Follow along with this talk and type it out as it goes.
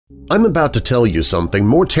I'm about to tell you something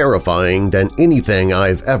more terrifying than anything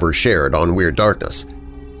I've ever shared on Weird Darkness.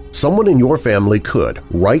 Someone in your family could,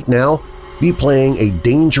 right now, be playing a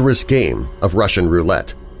dangerous game of Russian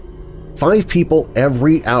roulette. 5 people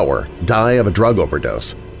every hour die of a drug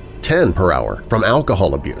overdose, 10 per hour from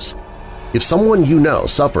alcohol abuse. If someone you know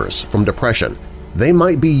suffers from depression, they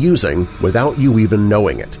might be using without you even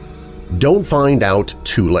knowing it. Don't find out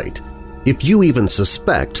too late. If you even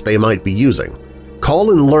suspect they might be using,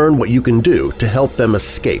 call and learn what you can do to help them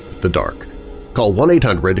escape the dark. Call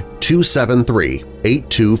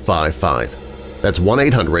 1-800-273-8255. That's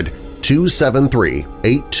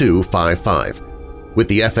 1-800-273-8255. With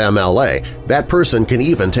the FMLA, that person can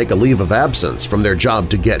even take a leave of absence from their job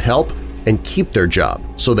to get help and keep their job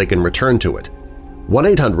so they can return to it.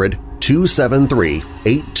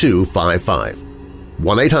 1-800-273-8255.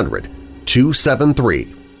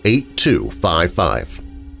 1-800-273-8255.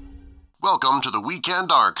 Welcome to the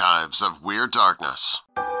Weekend Archives of Weird Darkness.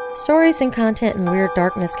 Stories and content in Weird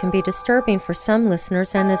Darkness can be disturbing for some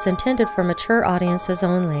listeners and is intended for mature audiences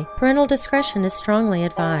only. Parental discretion is strongly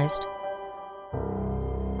advised.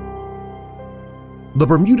 The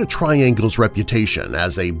Bermuda Triangle's reputation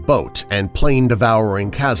as a boat and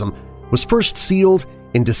plane-devouring chasm was first sealed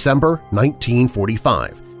in December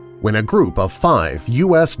 1945, when a group of 5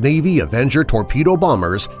 U.S. Navy Avenger torpedo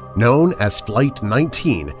bombers known as Flight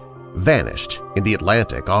 19 vanished in the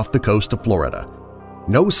Atlantic off the coast of Florida.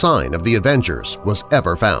 No sign of the Avengers was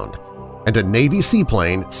ever found, and a Navy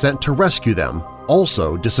seaplane sent to rescue them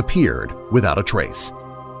also disappeared without a trace.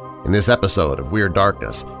 In this episode of Weird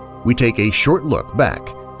Darkness, we take a short look back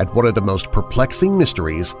at one of the most perplexing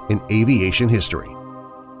mysteries in aviation history.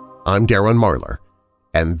 I'm Darren Marlar,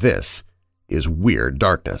 and this is Weird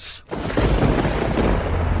Darkness.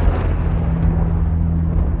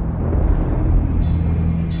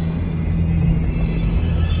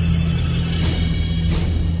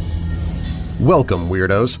 Welcome,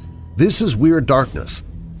 Weirdos! This is Weird Darkness.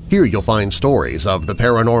 Here you'll find stories of the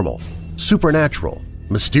paranormal, supernatural,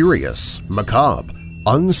 mysterious, macabre,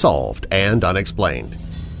 unsolved, and unexplained.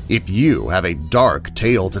 If you have a dark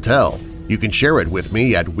tale to tell, you can share it with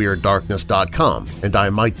me at WeirdDarkness.com and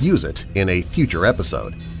I might use it in a future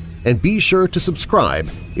episode. And be sure to subscribe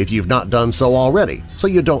if you've not done so already so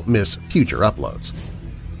you don't miss future uploads.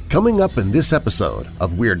 Coming up in this episode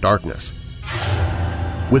of Weird Darkness,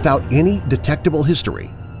 without any detectable history,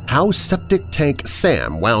 how septic tank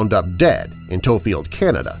Sam wound up dead in Tofield,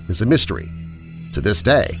 Canada is a mystery. To this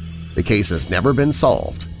day, the case has never been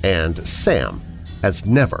solved and Sam has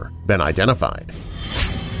never been identified.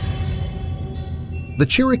 The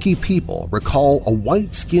Cherokee people recall a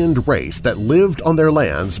white-skinned race that lived on their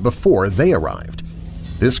lands before they arrived.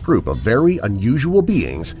 This group of very unusual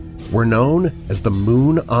beings were known as the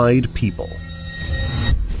Moon-Eyed People.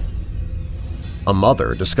 A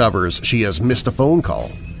mother discovers she has missed a phone call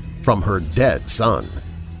from her dead son.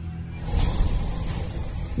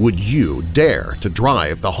 Would you dare to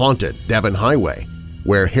drive the haunted Devon Highway,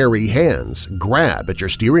 where hairy hands grab at your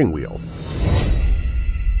steering wheel?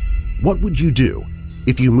 What would you do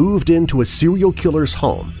if you moved into a serial killer's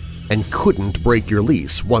home and couldn't break your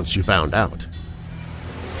lease once you found out?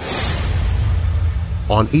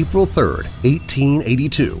 On April 3,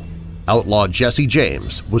 1882, outlaw Jesse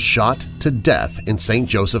James was shot to death in St.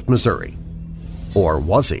 Joseph, Missouri. Or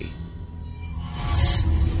was he?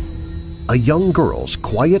 A young girl's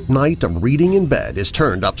quiet night of reading in bed is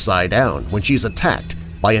turned upside down when she's attacked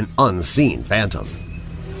by an unseen phantom.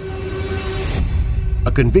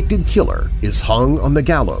 A convicted killer is hung on the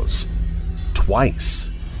gallows twice.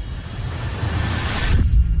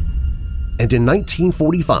 And in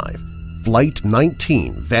 1945, Flight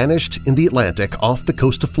 19 vanished in the Atlantic off the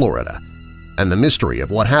coast of Florida, and the mystery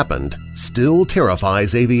of what happened still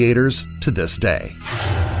terrifies aviators to this day.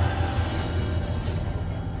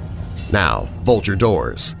 Now, bolt your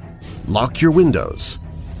doors, lock your windows,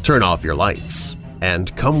 turn off your lights,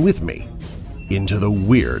 and come with me into the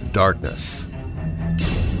Weird Darkness.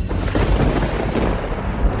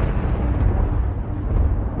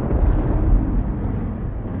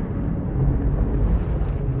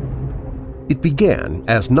 It began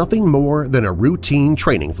as nothing more than a routine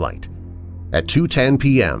training flight. At 2:10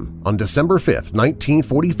 p.m. on December 5,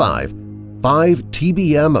 1945, 5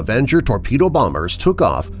 TBM Avenger torpedo bombers took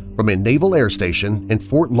off from a naval air station in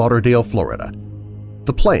Fort Lauderdale, Florida.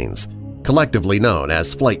 The planes, collectively known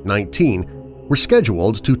as Flight 19, were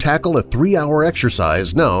scheduled to tackle a 3-hour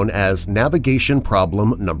exercise known as Navigation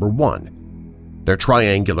Problem No. 1. Their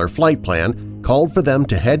triangular flight plan called for them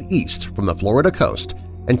to head east from the Florida coast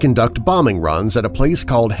and conduct bombing runs at a place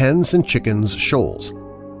called Hens and Chickens Shoals.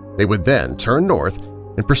 They would then turn north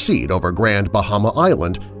and proceed over Grand Bahama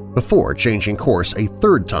Island before changing course a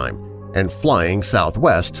third time and flying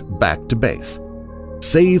southwest back to base.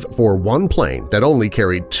 Save for one plane that only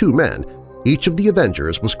carried 2 men, each of the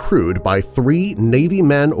Avengers was crewed by 3 Navy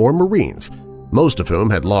men or Marines, most of whom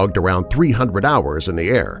had logged around 300 hours in the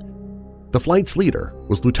air. The flight's leader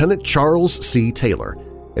was Lieutenant Charles C. Taylor,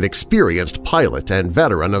 an experienced pilot and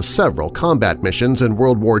veteran of several combat missions in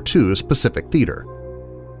World War II's Pacific Theater.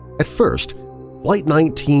 At first, Flight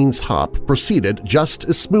 19's hop proceeded just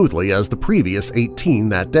as smoothly as the previous 18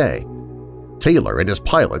 that day. Taylor and his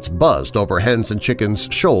pilots buzzed over Hens and Chickens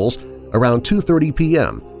Shoals around 2:30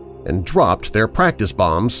 p.m. and dropped their practice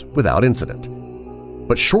bombs without incident.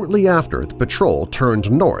 But shortly after the patrol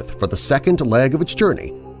turned north for the second leg of its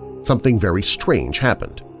journey, something very strange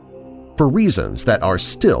happened. For reasons that are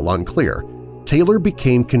still unclear, Taylor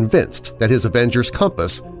became convinced that his Avenger's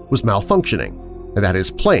compass was malfunctioning and that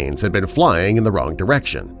his planes had been flying in the wrong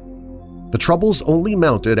direction. The troubles only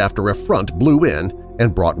mounted after a front blew in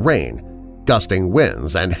and brought rain, gusting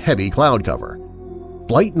winds, and heavy cloud cover.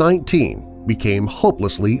 Flight 19 became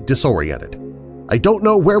hopelessly disoriented. "I don't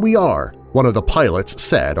know where we are," one of the pilots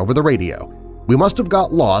said over the radio. "We must have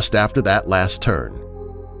got lost after that last turn."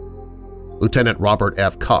 Lieutenant Robert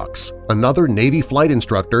F. Cox, another Navy flight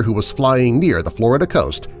instructor who was flying near the Florida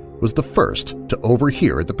coast, was the first to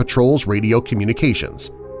overhear the patrol's radio communications.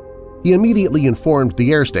 He immediately informed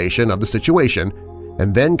the air station of the situation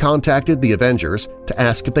and then contacted the Avengers to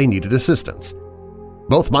ask if they needed assistance.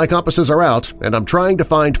 "Both my compasses are out, and I'm trying to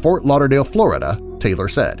find Fort Lauderdale, Florida," Taylor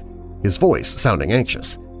said, his voice sounding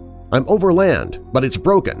anxious. "I'm over land, but it's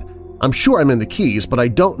broken. I'm sure I'm in the Keys, but I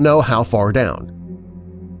don't know how far down."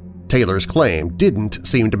 Taylor's claim didn't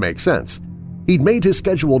seem to make sense. He'd made his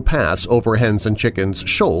scheduled pass over Hens and Chickens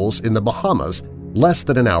Shoals in the Bahamas less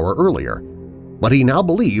than an hour earlier, but he now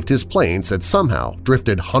believed his planes had somehow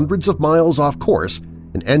drifted hundreds of miles off course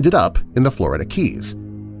and ended up in the Florida Keys.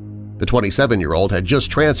 The 27-year-old had just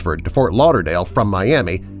transferred to Fort Lauderdale from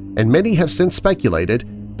Miami, and many have since speculated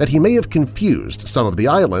that he may have confused some of the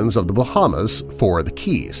islands of the Bahamas for the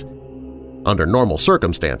Keys. Under normal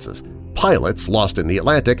circumstances, pilots lost in the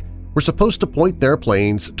Atlantic were supposed to point their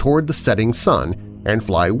planes toward the setting sun and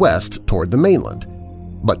fly west toward the mainland,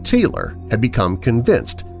 but Taylor had become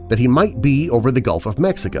convinced that he might be over the Gulf of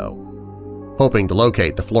Mexico. Hoping to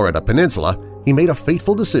locate the Florida Peninsula, he made a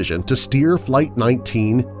fateful decision to steer Flight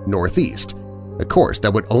 19 northeast, a course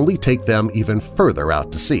that would only take them even further out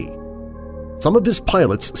to sea. Some of his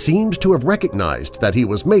pilots seemed to have recognized that he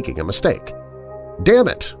was making a mistake. "Damn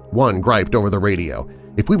it," one griped over the radio,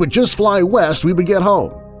 "if we would just fly west, we would get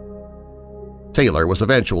home." Taylor was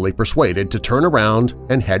eventually persuaded to turn around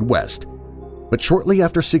and head west, but shortly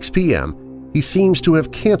after 6 p.m. he seems to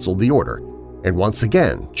have canceled the order and once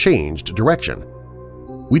again changed direction.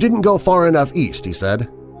 "We didn't go far enough east," he said,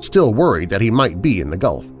 still worried that he might be in the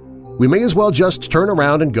Gulf. "We may as well just turn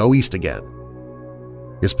around and go east again."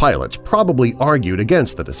 His pilots probably argued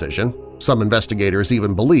against the decision. Some investigators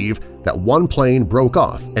even believe that one plane broke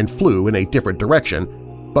off and flew in a different direction,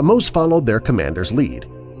 but most followed their commander's lead.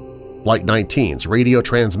 Flight 19's radio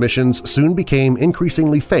transmissions soon became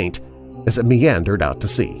increasingly faint as it meandered out to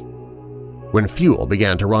sea. When fuel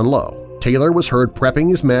began to run low, Taylor was heard prepping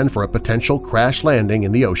his men for a potential crash landing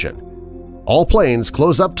in the ocean. "All planes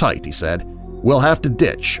close up tight," he said. "We'll have to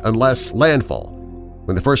ditch unless landfall.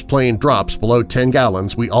 When the first plane drops below 10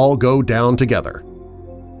 gallons, we all go down together."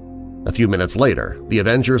 A few minutes later, the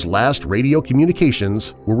Avengers' last radio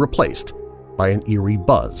communications were replaced by an eerie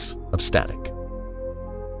buzz of static.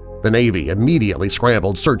 The Navy immediately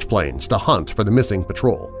scrambled search planes to hunt for the missing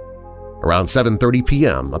patrol. Around 7:30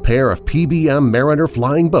 p.m., a pair of PBM Mariner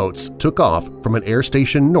flying boats took off from an air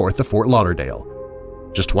station north of Fort Lauderdale.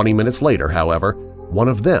 Just 20 minutes later, however, one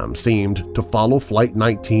of them seemed to follow Flight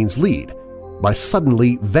 19's lead by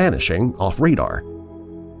suddenly vanishing off radar.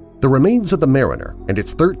 The remains of the Mariner and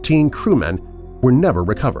its 13 crewmen were never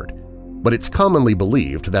recovered, but it's commonly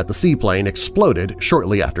believed that the seaplane exploded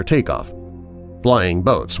shortly after takeoff. Flying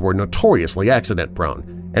boats were notoriously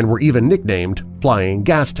accident-prone and were even nicknamed flying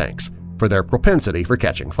gas tanks for their propensity for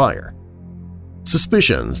catching fire.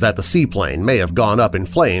 Suspicions that the seaplane may have gone up in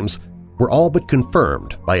flames were all but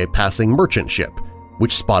confirmed by a passing merchant ship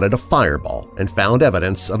which spotted a fireball and found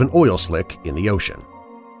evidence of an oil slick in the ocean.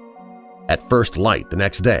 At first light the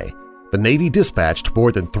next day, the Navy dispatched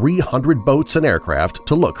more than 300 boats and aircraft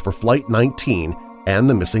to look for Flight 19 and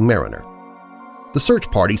the missing Mariner. The search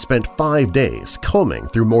party spent 5 days combing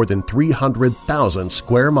through more than 300,000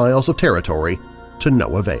 square miles of territory to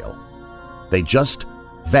no avail. They just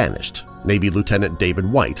vanished, Navy Lieutenant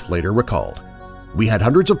David White later recalled. "We had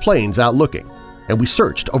hundreds of planes out looking, and we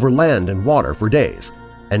searched over land and water for days,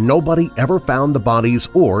 and nobody ever found the bodies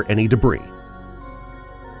or any debris.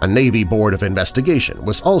 A Navy Board of Investigation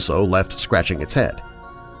was also left scratching its head.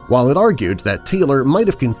 While it argued that Taylor might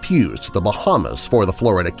have confused the Bahamas for the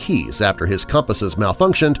Florida Keys after his compasses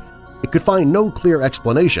malfunctioned, it could find no clear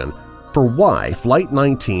explanation for why Flight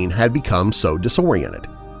 19 had become so disoriented.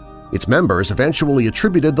 Its members eventually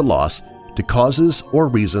attributed the loss to causes or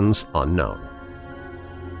reasons unknown.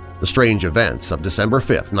 The strange events of December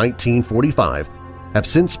 5, 1945 have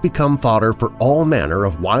since become fodder for all manner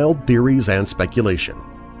of wild theories and speculation.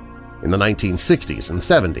 In the 1960s and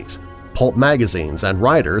 70s, pulp magazines and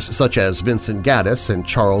writers such as Vincent Gaddis and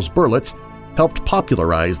Charles Berlitz helped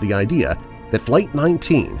popularize the idea that Flight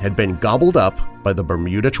 19 had been gobbled up by the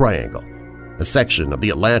Bermuda Triangle, a section of the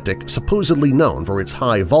Atlantic supposedly known for its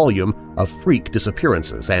high volume of freak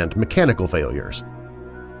disappearances and mechanical failures.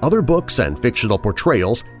 Other books and fictional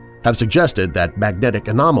portrayals have suggested that magnetic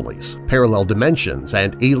anomalies, parallel dimensions,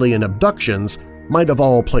 and alien abductions might have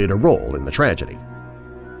all played a role in the tragedy.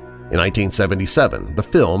 In 1977, the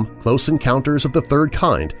film Close Encounters of the Third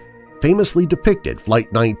Kind famously depicted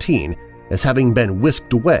Flight 19 as having been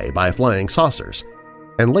whisked away by flying saucers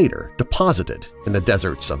and later deposited in the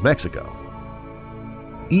deserts of Mexico.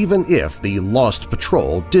 Even if the Lost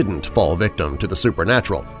Patrol didn't fall victim to the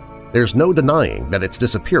supernatural, there's no denying that its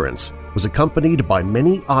disappearance was accompanied by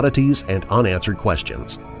many oddities and unanswered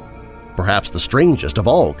questions. Perhaps the strangest of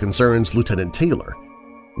all concerns Lieutenant Taylor.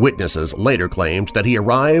 Witnesses later claimed that he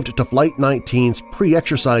arrived to Flight 19's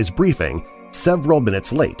pre-exercise briefing several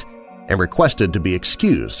minutes late and requested to be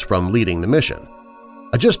excused from leading the mission.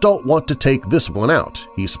 "I just don't want to take this one out,"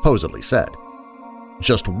 he supposedly said.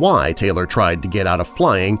 Just why Taylor tried to get out of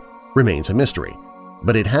flying remains a mystery,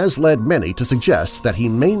 but it has led many to suggest that he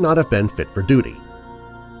may not have been fit for duty.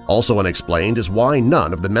 Also unexplained is why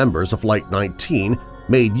none of the members of Flight 19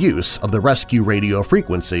 made use of the rescue radio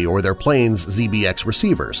frequency or their plane's ZBX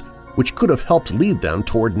receivers, which could have helped lead them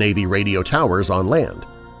toward Navy radio towers on land.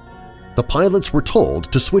 The pilots were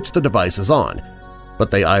told to switch the devices on, but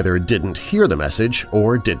they either didn't hear the message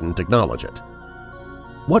or didn't acknowledge it.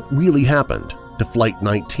 What really happened to Flight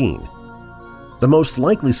 19? The most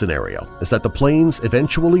likely scenario is that the planes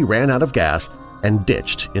eventually ran out of gas and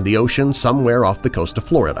ditched in the ocean somewhere off the coast of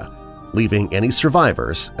Florida, leaving any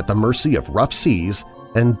survivors at the mercy of rough seas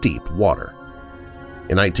and deep water.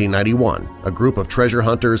 In 1991, a group of treasure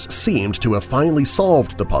hunters seemed to have finally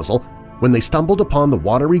solved the puzzle when they stumbled upon the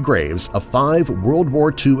watery graves of 5 World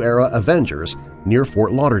War II-era Avengers near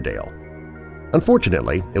Fort Lauderdale.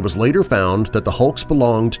 Unfortunately, it was later found that the hulks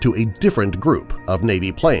belonged to a different group of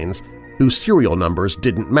Navy planes whose serial numbers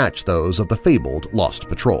didn't match those of the fabled Lost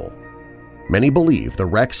Patrol. Many believe the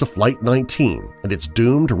wrecks of Flight 19 and its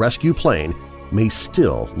doomed rescue plane may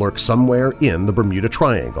still lurk somewhere in the Bermuda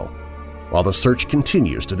Triangle. While the search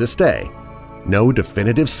continues to this day, no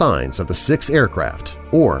definitive signs of the 6 aircraft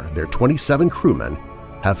or their 27 crewmen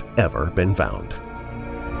have ever been found.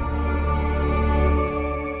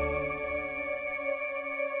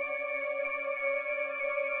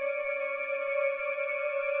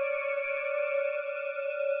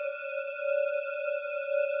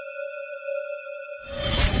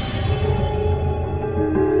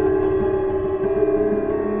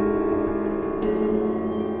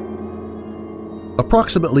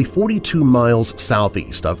 Approximately 42 miles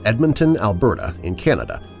southeast of Edmonton, Alberta, in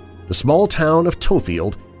Canada, the small town of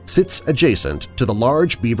Tofield sits adjacent to the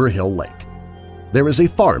large Beaver Hill Lake. There is a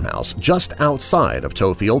farmhouse just outside of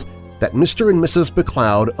Tofield that Mr. and Mrs.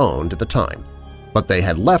 McLeod owned at the time, but they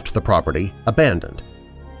had left the property abandoned.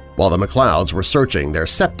 While the McLeods were searching their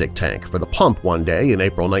septic tank for the pump one day in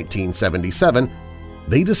April 1977,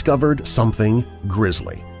 they discovered something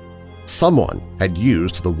grisly. Someone had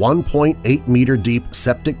used the 1.8-meter-deep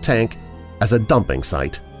septic tank as a dumping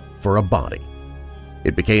site for a body.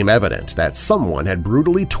 It became evident that someone had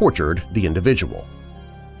brutally tortured the individual.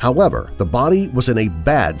 However, the body was in a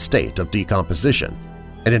bad state of decomposition,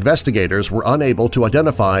 and investigators were unable to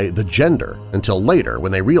identify the gender until later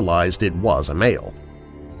when they realized it was a male.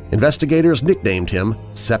 Investigators nicknamed him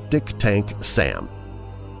Septic Tank Sam.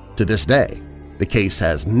 To this day, the case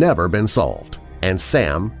has never been solved, and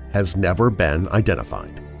Sam has never been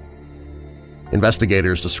identified.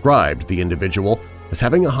 Investigators described the individual as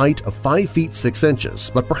having a height of 5 feet 6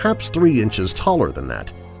 inches, but perhaps 3 inches taller than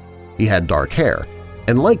that. He had dark hair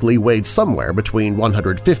and likely weighed somewhere between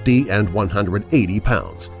 150 and 180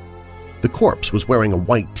 pounds. The corpse was wearing a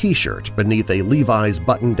white T-shirt beneath a Levi's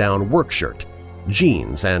button-down work shirt,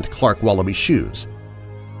 jeans, and Clark Wallaby shoes.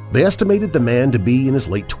 They estimated the man to be in his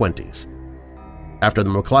late 20s. After the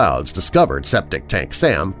McLeods discovered Septic Tank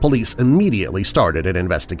Sam, police immediately started an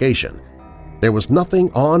investigation. There was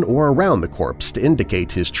nothing on or around the corpse to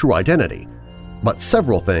indicate his true identity, but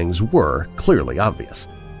several things were clearly obvious.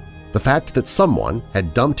 The fact that someone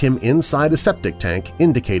had dumped him inside a septic tank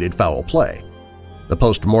indicated foul play. The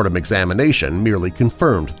post-mortem examination merely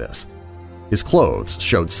confirmed this. His clothes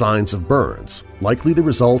showed signs of burns, likely the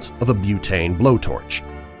result of a butane blowtorch.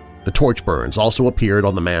 The torch burns also appeared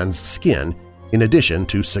on the man's skin in addition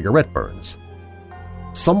to cigarette burns.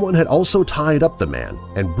 Someone had also tied up the man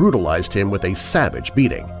and brutalized him with a savage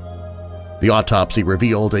beating. The autopsy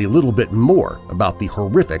revealed a little bit more about the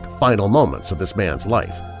horrific final moments of this man's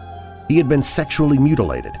life. He had been sexually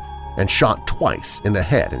mutilated and shot twice in the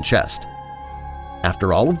head and chest.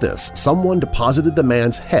 After all of this, someone deposited the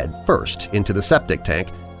man's head first into the septic tank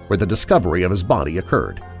where the discovery of his body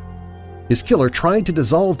occurred. His killer tried to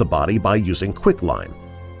dissolve the body by using quicklime.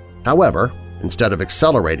 However, instead of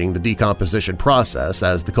accelerating the decomposition process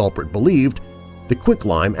as the culprit believed, the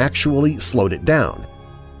quicklime actually slowed it down.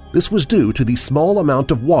 This was due to the small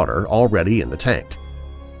amount of water already in the tank.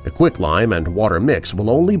 A quicklime and water mix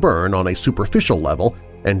will only burn on a superficial level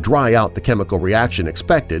and dry out the chemical reaction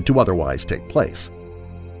expected to otherwise take place.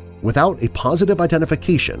 Without a positive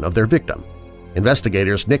identification of their victim,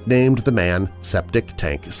 investigators nicknamed the man Septic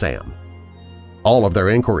Tank Sam. All of their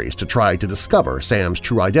inquiries to try to discover Sam's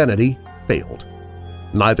true identity failed.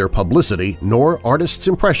 Neither publicity nor artists'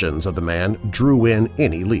 impressions of the man drew in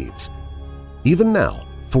any leads. Even now,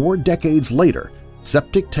 4 decades later,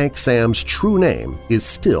 Septic Tank Sam's true name is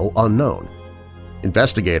still unknown.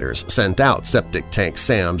 Investigators sent out Septic Tank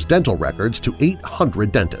Sam's dental records to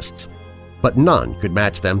 800 dentists, but none could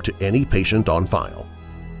match them to any patient on file.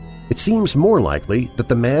 It seems more likely that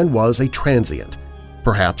the man was a transient,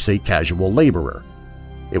 perhaps a casual laborer.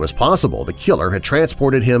 It was possible the killer had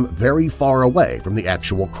transported him very far away from the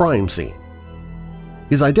actual crime scene.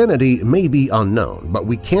 His identity may be unknown, but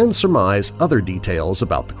we can surmise other details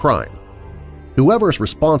about the crime. Whoever's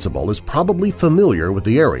responsible is probably familiar with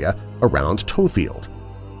the area around Toefield.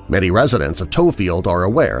 Many residents of Toefield are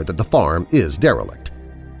aware that the farm is derelict.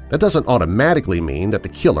 That doesn't automatically mean that the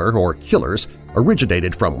killer or killers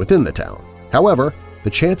originated from within the town. However, the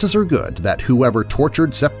chances are good that whoever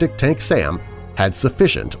tortured Septic Tank Sam had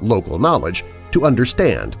sufficient local knowledge to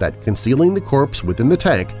understand that concealing the corpse within the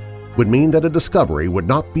tank would mean that a discovery would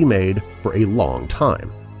not be made for a long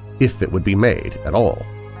time, if it would be made at all.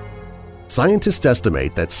 Scientists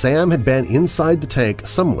estimate that Sam had been inside the tank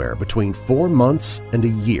somewhere between 4 months and a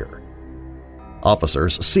year.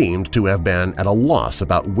 Officers seemed to have been at a loss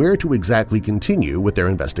about where to exactly continue with their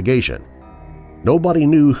investigation. Nobody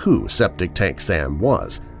knew who Septic Tank Sam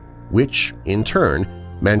was, which, in turn,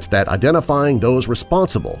 meant that identifying those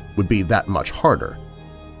responsible would be that much harder.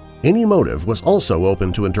 Any motive was also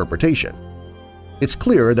open to interpretation. It's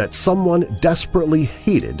clear that someone desperately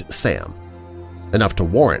hated Sam, enough to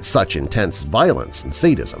warrant such intense violence and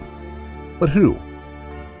sadism. But who?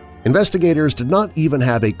 Investigators did not even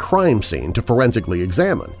have a crime scene to forensically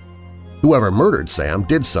examine. Whoever murdered Sam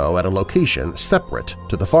did so at a location separate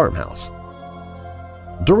to the farmhouse.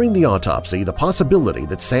 During the autopsy, the possibility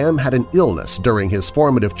that Sam had an illness during his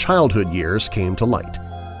formative childhood years came to light.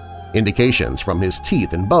 Indications from his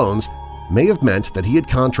teeth and bones may have meant that he had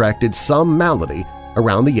contracted some malady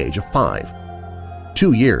around the age of 5.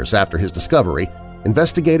 2 years after his discovery,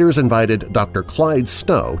 investigators invited Dr. Clyde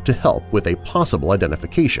Snow to help with a possible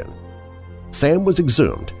identification. Sam was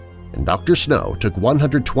exhumed, and Dr. Snow took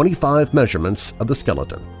 125 measurements of the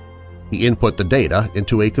skeleton. He input the data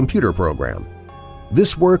into a computer program.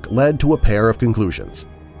 This work led to a pair of conclusions.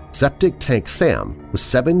 Septic Tank Sam was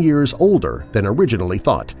 7 years older than originally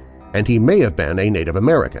thought, and he may have been a Native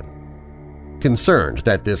American. Concerned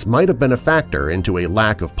that this might have been a factor into a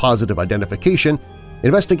lack of positive identification,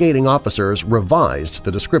 investigating officers revised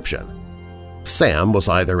the description. Sam was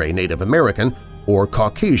either a Native American or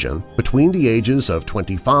Caucasian between the ages of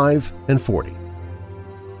 25 and 40.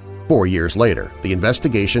 4 years later, the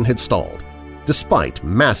investigation had stalled, despite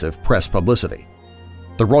massive press publicity.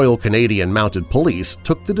 The Royal Canadian Mounted Police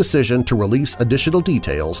took the decision to release additional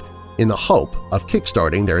details in the hope of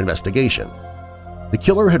kickstarting their investigation. The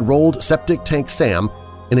killer had rolled Septic Tank Sam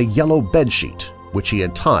in a yellow bedsheet, which he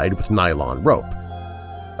had tied with nylon rope.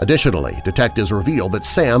 Additionally, detectives revealed that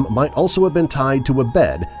Sam might also have been tied to a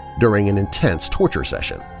bed during an intense torture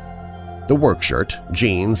session. The work shirt,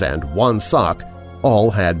 jeans, and one sock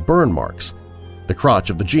all had burn marks. The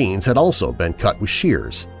crotch of the jeans had also been cut with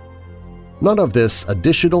shears. None of this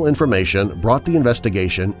additional information brought the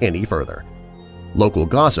investigation any further. Local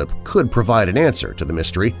gossip could provide an answer to the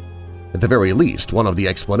mystery, At the very least, one of the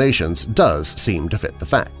explanations does seem to fit the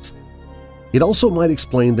facts. It also might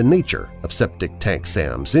explain the nature of Septic Tank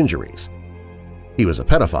Sam's injuries. He was a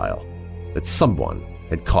pedophile that someone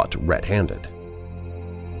had caught red-handed.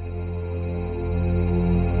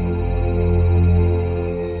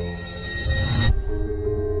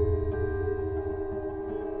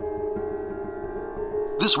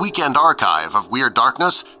 This weekend archive of Weird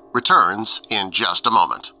Darkness returns in just a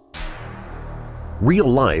moment. Real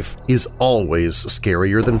life is always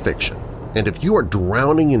scarier than fiction, and if you are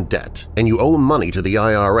drowning in debt and you owe money to the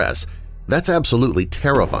IRS, that's absolutely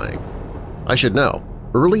terrifying. I should know,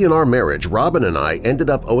 early in our marriage, Robin and I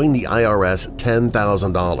ended up owing the IRS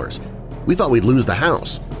 $10,000. We thought we'd lose the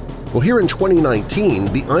house. Well, here in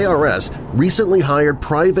 2019, the IRS recently hired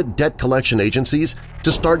private debt collection agencies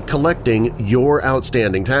to start collecting your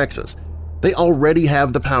outstanding taxes. They already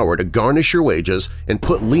have the power to garnish your wages and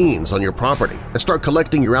put liens on your property and start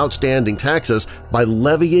collecting your outstanding taxes by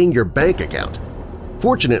levying your bank account.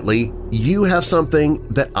 Fortunately, you have something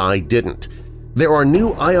that I didn't. There are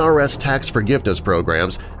new IRS tax forgiveness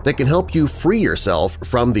programs that can help you free yourself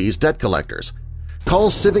from these debt collectors. Call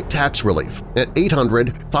Civic Tax Relief at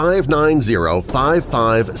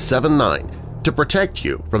 800-590-5579 to protect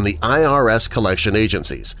you from the IRS collection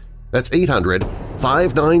agencies. That's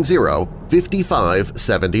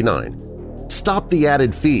 800-590-5579. Stop the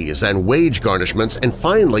added fees and wage garnishments and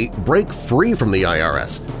finally break free from the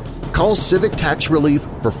IRS. Call Civic Tax Relief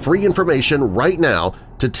for free information right now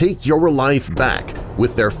to take your life back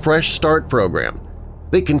with their Fresh Start program.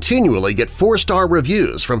 They continually get 4-star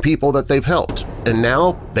reviews from people that they've helped, and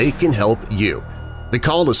now they can help you. The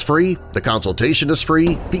call is free, the consultation is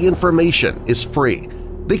free, the information is free.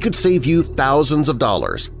 They could save you thousands of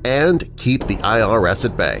dollars and keep the IRS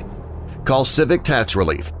at bay. Call Civic Tax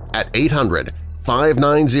Relief at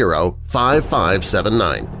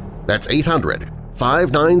 800-590-5579. That's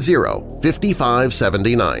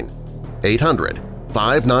 800-590-5579.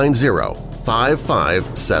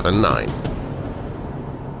 800-590-5579.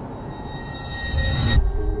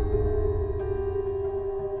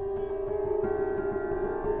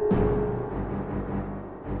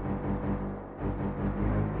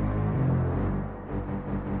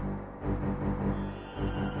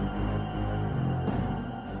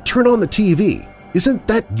 Turn on the TV. Isn't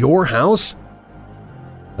that your house?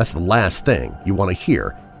 That's the last thing you want to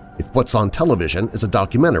hear if what's on television is a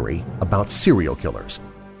documentary about serial killers.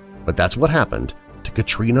 But that's what happened to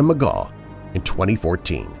Katrina McGaugh in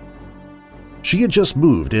 2014. She had just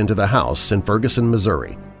moved into the house in Ferguson,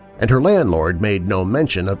 Missouri, and her landlord made no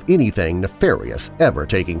mention of anything nefarious ever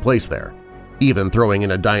taking place there, even throwing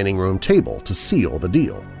in a dining room table to seal the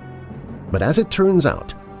deal. But as it turns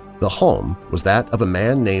out, the home was that of a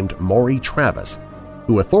man named Maury Travis,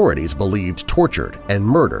 who authorities believed tortured and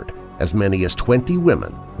murdered as many as 20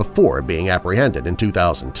 women before being apprehended in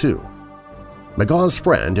 2002. McGaugh's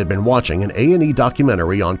friend had been watching an A&E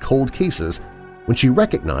documentary on cold cases when she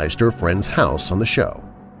recognized her friend's house on the show.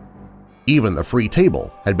 Even the free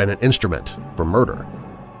table had been an instrument for murder.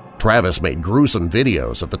 Travis made gruesome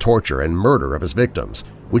videos of the torture and murder of his victims,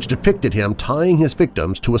 which depicted him tying his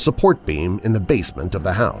victims to a support beam in the basement of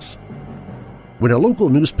the house. When a local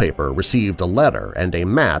newspaper received a letter and a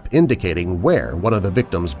map indicating where one of the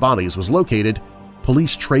victims' bodies was located,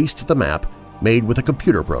 police traced the map, made with a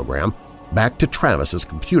computer program, back to Travis's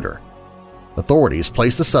computer. Authorities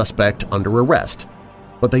placed the suspect under arrest,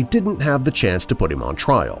 but they didn't have the chance to put him on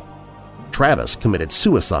trial. Travis committed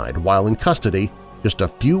suicide while in custody just a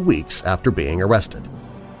few weeks after being arrested.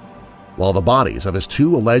 While the bodies of his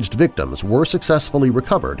 2 alleged victims were successfully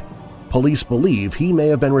recovered, police believe he may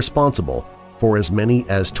have been responsible for as many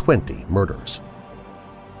as 20 murders.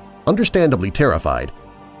 Understandably terrified,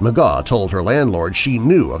 McGaugh told her landlord she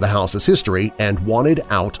knew of the house's history and wanted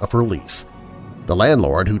out of her lease. The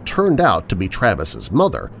landlord, who turned out to be Travis's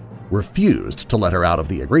mother, refused to let her out of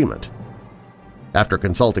the agreement. After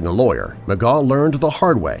consulting a lawyer, McGaugh learned the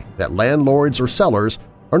hard way that landlords or sellers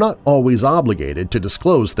are not always obligated to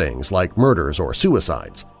disclose things like murders or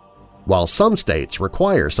suicides. While some states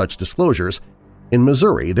require such disclosures, in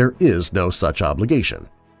Missouri there is no such obligation.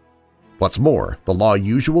 What's more, the law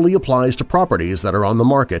usually applies to properties that are on the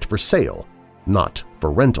market for sale, not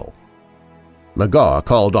for rental. McGaugh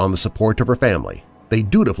called on the support of her family. They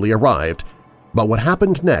dutifully arrived, but what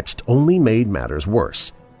happened next only made matters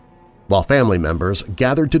worse. While family members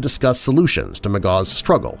gathered to discuss solutions to McGaugh's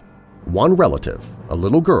struggle, one relative, a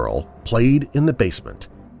little girl, played in the basement.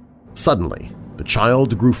 Suddenly, the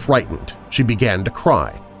child grew frightened. She began to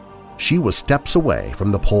cry. She was steps away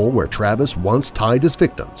from the pole where Travis once tied his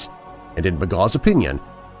victims, and in McGaugh's opinion,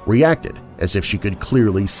 reacted as if she could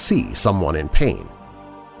clearly see someone in pain.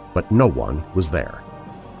 But no one was there.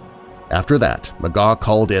 After that, McGaw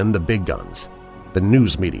called in the big guns, the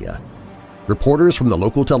news media. Reporters from the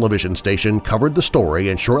local television station covered the story,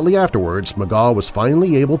 and shortly afterwards McGaw was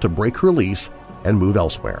finally able to break her lease and move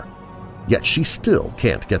elsewhere. Yet she still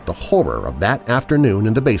can't get the horror of that afternoon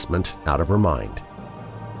in the basement out of her mind.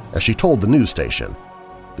 As she told the news station,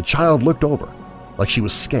 the child looked over like she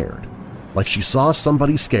was scared, like she saw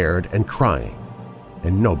somebody scared and crying,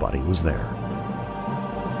 and nobody was there.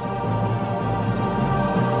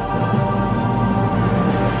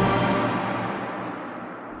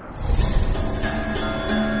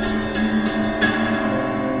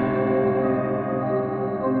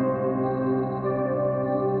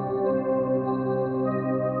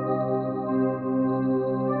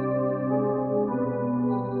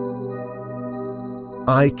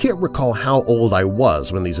 I can't recall how old I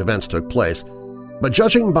was when these events took place, but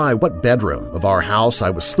judging by what bedroom of our house I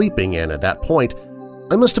was sleeping in at that point,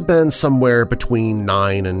 I must have been somewhere between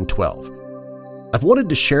 9 and 12. I've wanted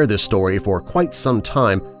to share this story for quite some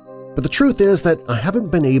time, but the truth is that I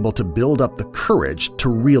haven't been able to build up the courage to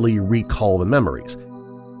really recall the memories.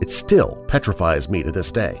 It still petrifies me to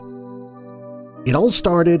this day. It all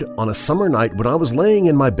started on a summer night when I was laying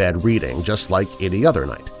in my bed reading just like any other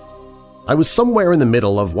night. I was somewhere in the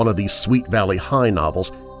middle of one of these Sweet Valley High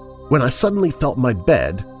novels when I suddenly felt my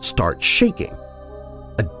bed start shaking.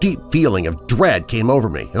 A deep feeling of dread came over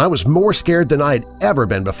me, and I was more scared than I had ever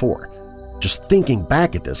been before. Just thinking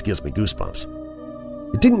back at this gives me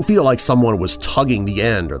goosebumps. It didn't feel like someone was tugging the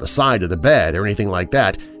end or the side of the bed or anything like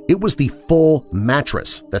that. It was the full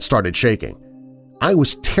mattress that started shaking. I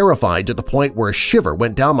was terrified to the point where a shiver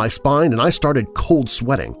went down my spine and I started cold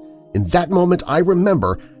sweating. In that moment, I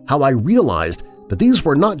remember how I realized that these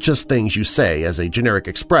were not just things you say as a generic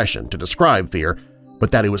expression to describe fear,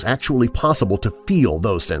 but that it was actually possible to feel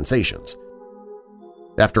those sensations.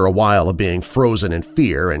 After a while of being frozen in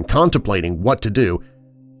fear and contemplating what to do,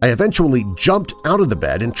 I eventually jumped out of the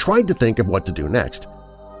bed and tried to think of what to do next.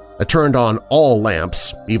 I turned on all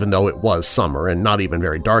lamps, even though it was summer and not even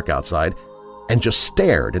very dark outside, and just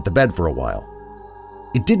stared at the bed for a while.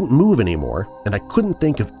 It didn't move anymore, and I couldn't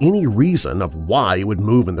think of any reason of why it would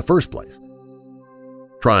move in the first place.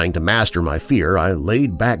 Trying to master my fear, I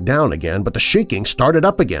laid back down again, but the shaking started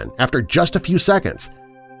up again after just a few seconds.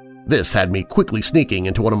 This had me quickly sneaking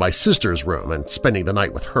into one of my sister's room and spending the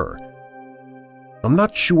night with her. I'm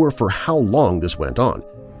not sure for how long this went on.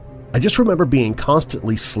 I just remember being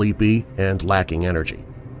constantly sleepy and lacking energy.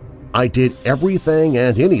 I did everything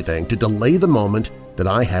and anything to delay the moment that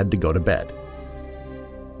I had to go to bed.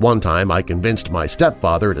 One time I convinced my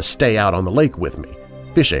stepfather to stay out on the lake with me,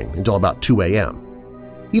 fishing until about 2 a.m.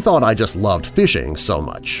 He thought I just loved fishing so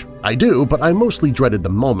much. I do, but I mostly dreaded the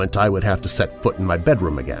moment I would have to set foot in my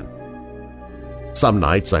bedroom again. Some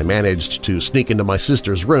nights I managed to sneak into my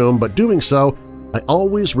sister's room, but doing so, I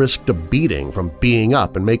always risked a beating from being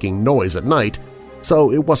up and making noise at night,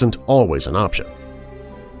 so it wasn't always an option.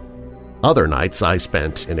 Other nights I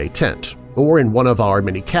spent in a tent or in one of our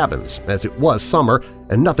mini cabins, as it was summer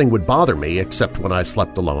and nothing would bother me except when I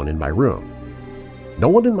slept alone in my room. No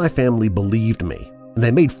one in my family believed me, and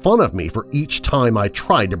they made fun of me for each time I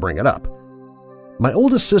tried to bring it up. My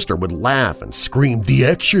oldest sister would laugh and scream "The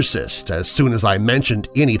Exorcist" as soon as I mentioned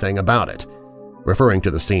anything about it, referring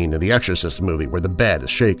to the scene in the Exorcist movie where the bed is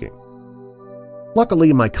shaking.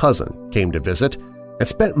 Luckily, my cousin came to visit and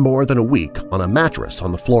spent more than a week on a mattress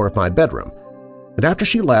on the floor of my bedroom, and after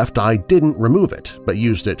she left I didn't remove it but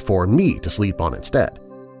used it for me to sleep on instead.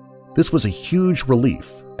 This was a huge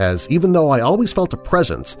relief, as even though I always felt a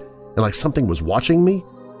presence and like something was watching me,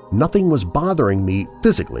 nothing was bothering me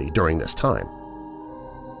physically during this time.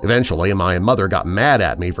 Eventually, my mother got mad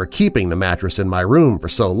at me for keeping the mattress in my room for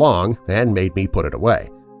so long and made me put it away.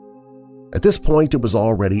 At this point, it was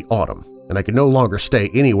already autumn, and I could no longer stay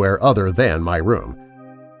anywhere other than my room.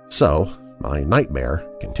 So my nightmare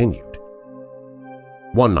continued.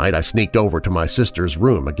 One night I sneaked over to my sister's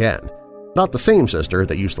room again, not the same sister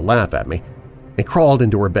that used to laugh at me, and crawled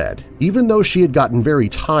into her bed, even though she had gotten very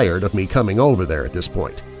tired of me coming over there at this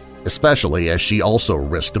point, especially as she also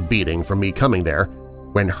risked a beating from me coming there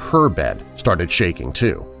when her bed started shaking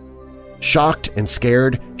too. Shocked and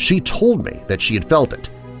scared, she told me that she had felt it.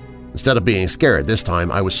 Instead of being scared this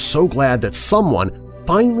time, I was so glad that someone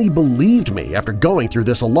finally believed me after going through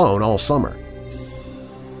this alone all summer.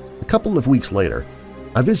 A couple of weeks later,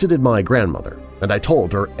 I visited my grandmother and I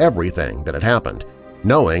told her everything that had happened,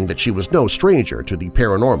 knowing that she was no stranger to the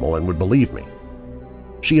paranormal and would believe me.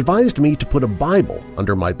 She advised me to put a Bible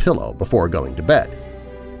under my pillow before going to bed.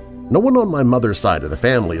 No one on my mother's side of the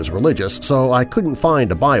family is religious, so I couldn't find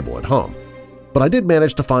a Bible at home. But I did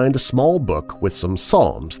manage to find a small book with some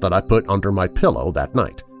psalms that I put under my pillow that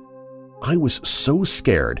night. I was so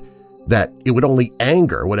scared that it would only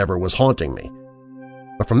anger whatever was haunting me.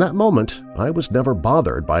 But from that moment, I was never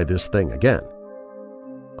bothered by this thing again.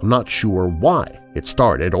 I'm not sure why it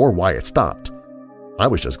started or why it stopped. I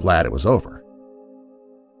was just glad it was over.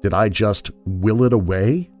 Did I just will it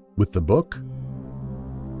away with the book?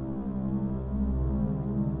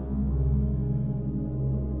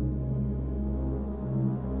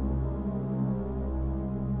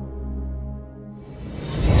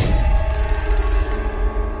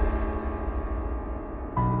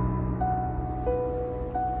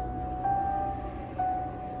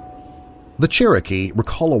 The Cherokee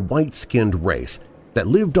recall a white-skinned race that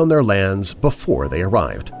lived on their lands before they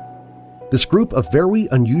arrived. This group of very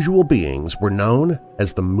unusual beings were known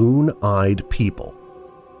as the Moon-Eyed People.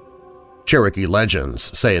 Cherokee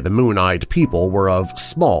legends say the Moon-Eyed People were of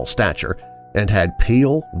small stature and had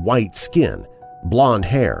pale, white skin, blonde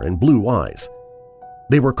hair, and blue eyes.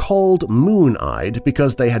 They were called moon-eyed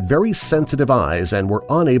because they had very sensitive eyes and were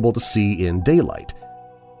unable to see in daylight.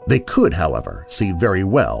 They could, however, see very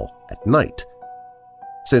well at night.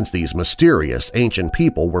 Since these mysterious ancient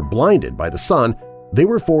people were blinded by the sun, they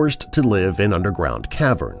were forced to live in underground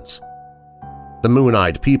caverns. The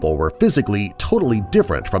Moon-Eyed People were physically totally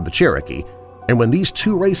different from the Cherokee, and when these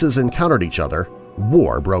two races encountered each other,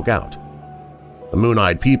 war broke out. The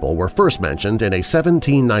Moon-Eyed People were first mentioned in a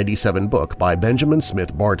 1797 book by Benjamin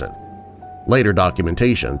Smith Barton. Later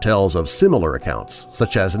documentation tells of similar accounts,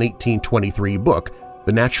 such as an 1823 book,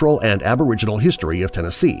 The Natural and Aboriginal History of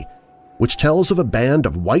Tennessee, which tells of a band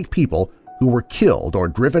of white people who were killed or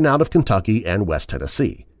driven out of Kentucky and West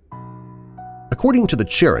Tennessee. According to the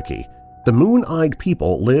Cherokee, the Moon-Eyed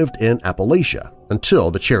People lived in Appalachia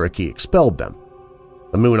until the Cherokee expelled them.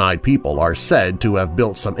 The Moon-Eyed People are said to have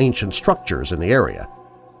built some ancient structures in the area.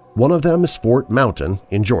 One of them is Fort Mountain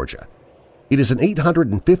in Georgia. It is an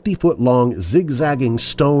 850-foot-long zigzagging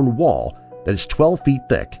stone wall that is 12 feet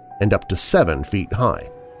thick and up to 7 feet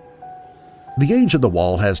high. The age of the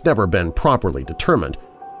wall has never been properly determined,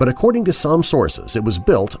 but according to some sources it was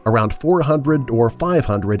built around 400 or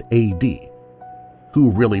 500 A.D.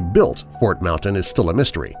 Who really built Fort Mountain is still a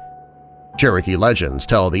mystery. Cherokee legends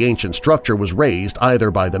tell the ancient structure was raised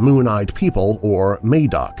either by the Moon-Eyed People or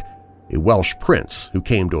Madoc, a Welsh prince who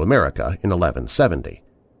came to America in 1170.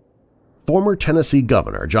 Former Tennessee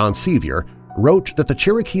Governor John Sevier wrote that the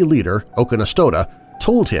Cherokee leader Oconostota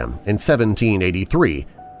told him in 1783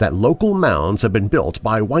 that local mounds had been built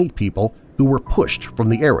by white people who were pushed from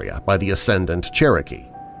the area by the ascendant Cherokee.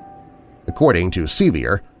 According to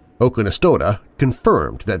Sevier, Oconostota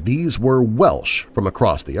confirmed that these were Welsh from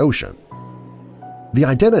across the ocean. The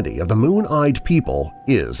identity of the Moon-Eyed People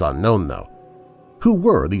is unknown, though. Who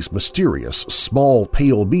were these mysterious, small,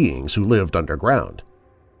 pale beings who lived underground?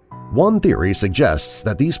 One theory suggests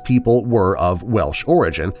that these people were of Welsh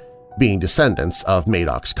origin, being descendants of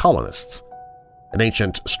Madoc's colonists. An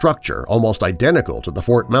ancient structure almost identical to the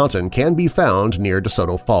Fort Mountain can be found near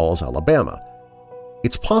DeSoto Falls, Alabama.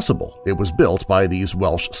 It's possible it was built by these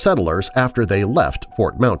Welsh settlers after they left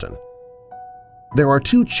Fort Mountain. There are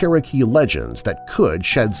two Cherokee legends that could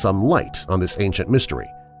shed some light on this ancient mystery.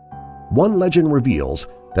 One legend reveals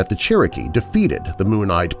that the Cherokee defeated the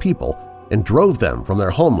Moon-Eyed People and drove them from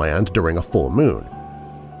their homeland during a full moon.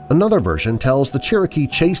 Another version tells the Cherokee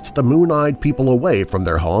chased the Moon-Eyed People away from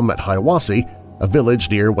their home at Hiwassee, a village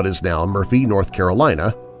near what is now Murphy, North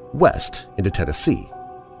Carolina, west into Tennessee.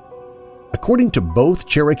 According to both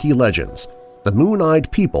Cherokee legends, the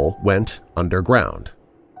Moon-Eyed People went underground.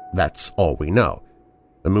 That's all we know.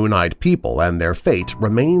 The Moon-Eyed People and their fate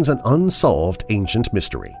remains an unsolved ancient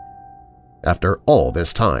mystery. After all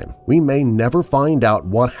this time, we may never find out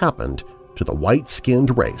what happened to the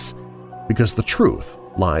white-skinned race because the truth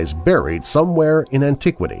lies buried somewhere in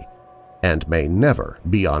antiquity and may never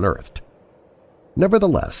be unearthed.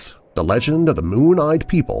 Nevertheless, the legend of the Moon-Eyed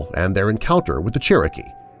People and their encounter with the Cherokee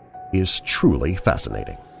is truly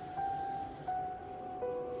fascinating.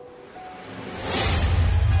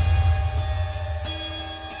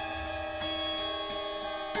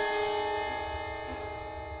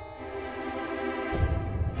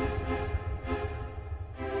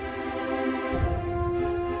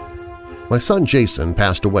 My son Jason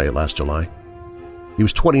passed away last July. He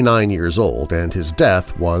was 29 years old and his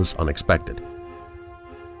death was unexpected.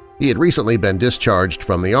 He had recently been discharged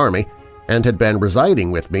from the Army and had been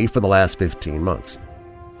residing with me for the last 15 months.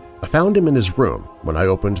 I found him in his room when I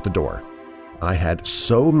opened the door. I had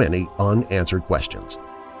so many unanswered questions.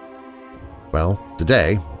 Well,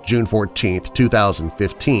 today June 14,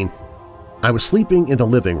 2015, I was sleeping in the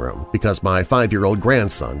living room because my 5-year-old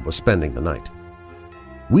grandson was spending the night.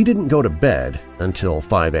 We didn't go to bed until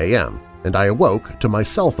 5 a.m., and I awoke to my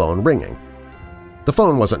cell phone ringing. The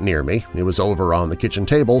phone wasn't near me, it was over on the kitchen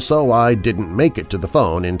table, so I didn't make it to the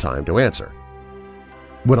phone in time to answer.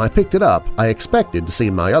 When I picked it up, I expected to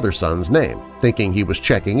see my other son's name, thinking he was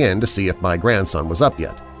checking in to see if my grandson was up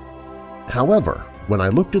yet. However, when I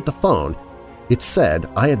looked at the phone, it said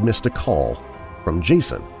I had missed a call from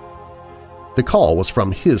Jason. The call was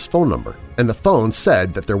from his phone number, and the phone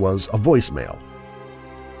said that there was a voicemail.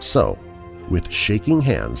 So, with shaking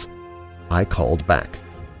hands, I called back.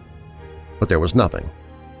 But there was nothing,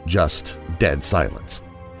 just dead silence.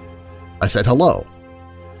 I said hello,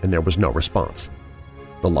 and there was no response.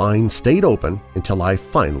 The line stayed open until I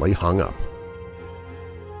finally hung up.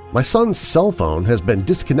 My son's cell phone has been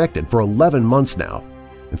disconnected for 11 months now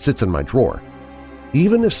and sits in my drawer.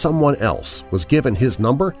 Even if someone else was given his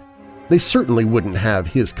number, they certainly wouldn't have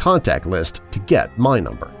his contact list to get my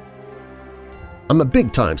number. I'm a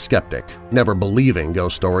big-time skeptic, never believing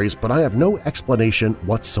ghost stories, but I have no explanation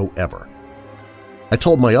whatsoever. I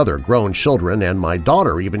told my other grown children, and my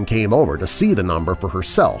daughter even came over to see the number for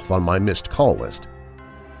herself on my missed call list.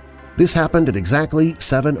 This happened at exactly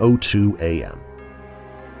 7:02 a.m.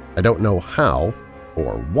 I don't know how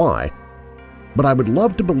or why, but I would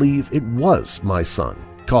love to believe it was my son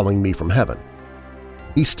calling me from heaven.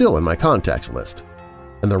 He's still in my contacts list,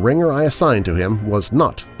 and the ringer I assigned to him was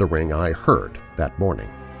not the ring I heard that morning.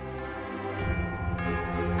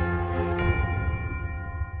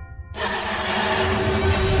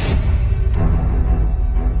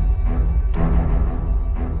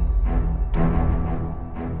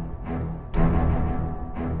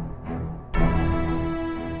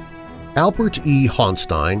 Albert E.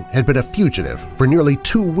 Hornstein had been a fugitive for nearly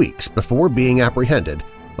 2 weeks before being apprehended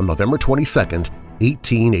on November 22,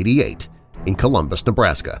 1888, in Columbus,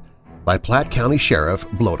 Nebraska, by Platte County Sheriff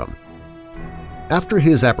Blodum. After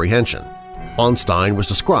his apprehension, Hornstein was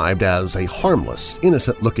described as a harmless,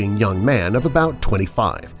 innocent-looking young man of about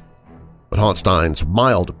 25, but Hornstein's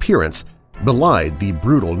mild appearance belied the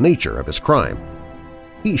brutal nature of his crime.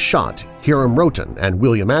 He shot Hiram Roten and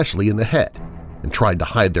William Ashley in the head and tried to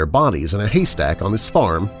hide their bodies in a haystack on his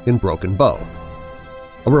farm in Broken Bow.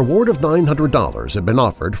 A reward of $900 had been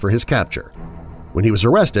offered for his capture. When he was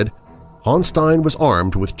arrested, Hornstein was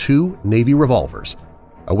armed with 2 Navy revolvers,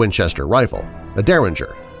 a Winchester rifle, a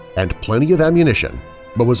Derringer, and plenty of ammunition,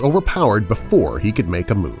 but was overpowered before he could make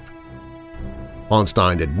a move.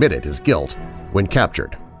 Hornstein admitted his guilt when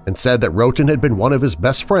captured and said that Roten had been one of his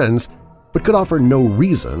best friends but could offer no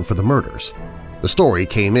reason for the murders. The story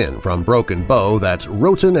came in from Broken Bow that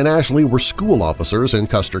Roten and Ashley were school officers in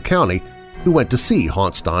Custer County who went to see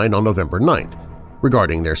Hornstein on November 9th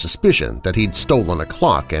regarding their suspicion that he'd stolen a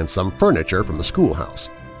clock and some furniture from the schoolhouse.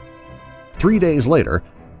 3 days later,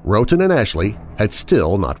 Roten and Ashley had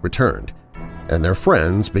still not returned, and their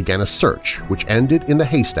friends began a search which ended in the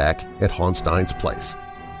haystack at Hornstein's place.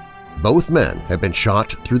 Both men had been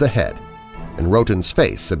shot through the head, and Roten's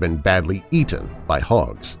face had been badly eaten by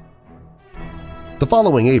hogs. The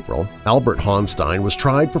following April, Albert Hornstein was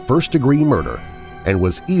tried for first-degree murder and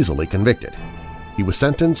was easily convicted. He was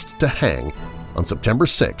sentenced to hang on September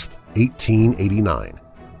 6, 1889.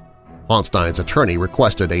 Hornstein's attorney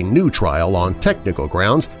requested a new trial on technical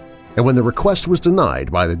grounds, and when the request was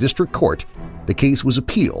denied by the district court, the case was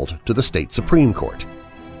appealed to the state Supreme Court.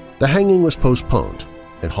 The hanging was postponed,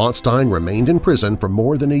 and Hornstein remained in prison for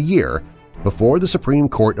more than a year before the Supreme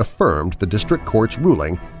Court affirmed the district court's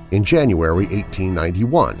ruling in January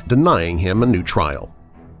 1891, denying him a new trial.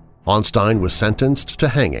 Hornstein was sentenced to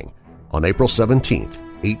hanging on April 17,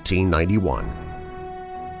 1891.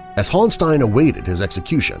 As Hornstein awaited his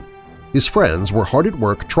execution, his friends were hard at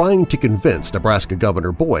work trying to convince Nebraska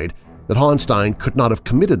Governor Boyd that Hornstein could not have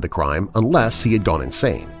committed the crime unless he had gone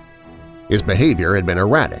insane. His behavior had been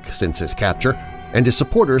erratic since his capture, and his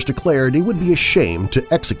supporters declared it would be a shame to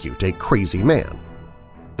execute a crazy man.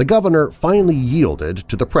 The governor finally yielded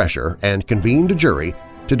to the pressure and convened a jury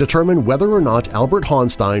to determine whether or not Albert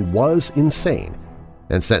Hornstein was insane,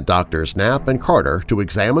 and sent Doctors Knapp and Carter to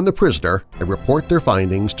examine the prisoner and report their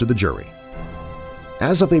findings to the jury.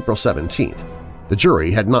 As of April 17th, the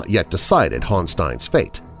jury had not yet decided Hornstein's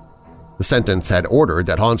fate. The sentence had ordered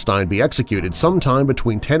that Hornstein be executed sometime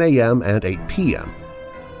between 10 a.m. and 8 p.m.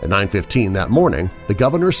 At 9:15 that morning, the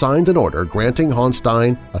governor signed an order granting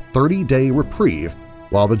Hornstein a 30-day reprieve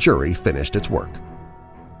while the jury finished its work.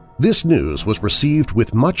 This news was received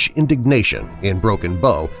with much indignation in Broken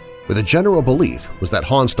Bow, where the general belief was that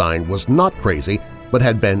Hornstein was not crazy but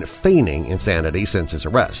had been feigning insanity since his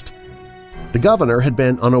arrest. The governor had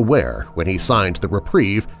been unaware when he signed the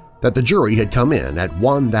reprieve that the jury had come in at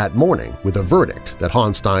 1 that morning with a verdict that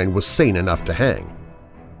Haunstein was sane enough to hang.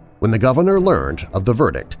 When the governor learned of the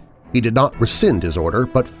verdict, he did not rescind his order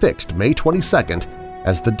but fixed May 22nd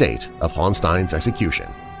as the date of Haunstein's execution.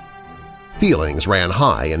 Feelings ran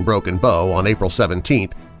high in Broken Bow on April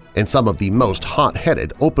 17th, and some of the most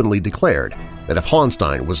hot-headed openly declared that if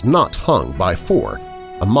Haunstein was not hung by 4,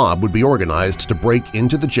 a mob would be organized to break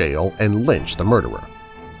into the jail and lynch the murderer.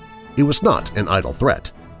 It was not an idle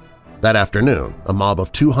threat. That afternoon, a mob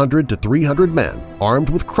of 200 to 300 men armed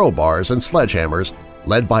with crowbars and sledgehammers,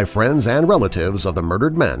 led by friends and relatives of the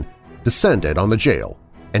murdered men, descended on the jail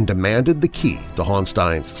and demanded the key to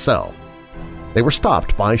Haunstein's cell. They were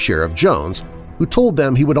stopped by Sheriff Jones, who told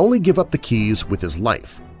them he would only give up the keys with his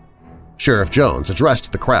life. Sheriff Jones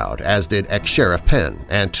addressed the crowd, as did ex-Sheriff Penn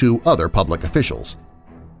and 2 other public officials.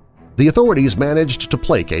 The authorities managed to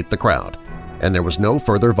placate the crowd, and there was no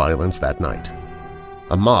further violence that night.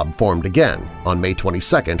 A mob formed again on May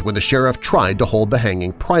 22nd when the sheriff tried to hold the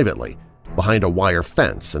hanging privately, behind a wire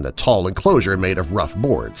fence and a tall enclosure made of rough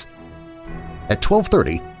boards. At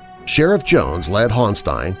 12:30, Sheriff Jones led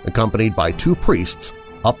Haunstein, accompanied by 2 priests,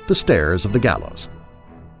 up the stairs of the gallows.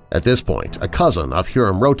 At this point, a cousin of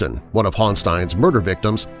Hiram Roten, one of Haunstein's murder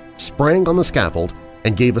victims, sprang on the scaffold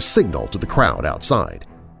and gave a signal to the crowd outside.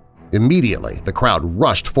 Immediately, the crowd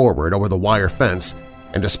rushed forward over the wire fence,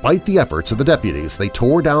 and despite the efforts of the deputies, they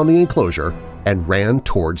tore down the enclosure and ran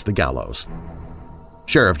towards the gallows.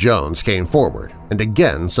 Sheriff Jones came forward and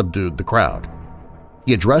again subdued the crowd.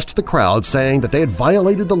 He addressed the crowd saying that they had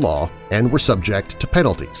violated the law and were subject to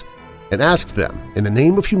penalties, and asked them, in the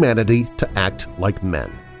name of humanity, to act like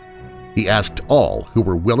men. He asked all who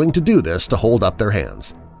were willing to do this to hold up their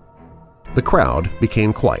hands. The crowd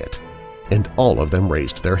became quiet, and all of them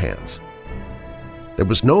raised their hands. There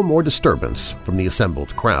was no more disturbance from the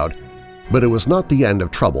assembled crowd, but it was not the end of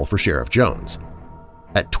trouble for Sheriff Jones.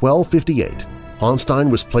 At 12:58, Haunstein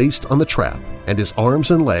was placed on the trap and his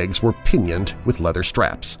arms and legs were pinioned with leather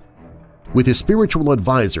straps. With his spiritual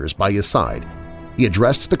advisors by his side, he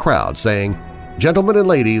addressed the crowd saying, "Gentlemen and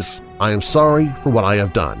ladies, I am sorry for what I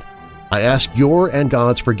have done. I ask your and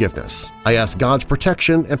God's forgiveness. I ask God's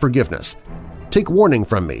protection and forgiveness. Take warning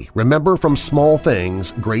from me. Remember, from small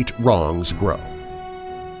things great wrongs grow."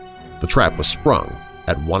 The trap was sprung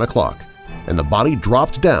at 1 o'clock, and the body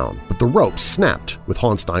dropped down, but the rope snapped with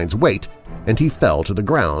Haunstein's weight, and he fell to the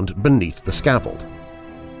ground beneath the scaffold.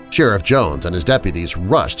 Sheriff Jones and his deputies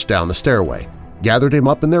rushed down the stairway, gathered him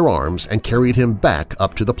up in their arms, and carried him back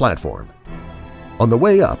up to the platform. On the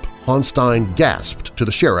way up, Haunstein gasped to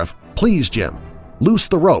the sheriff, "Please, Jim, loose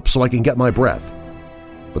the rope so I can get my breath."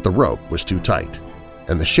 But the rope was too tight,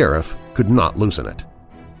 and the sheriff could not loosen it.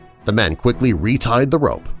 The men quickly retied the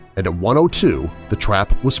rope, and at 1:02 the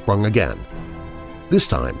trap was sprung again. This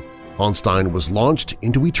time, Haunstein was launched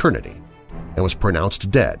into eternity and was pronounced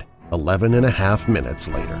dead 11.5 minutes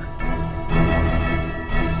later.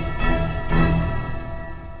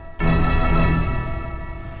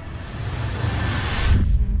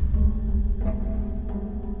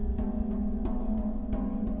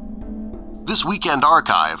 This weekend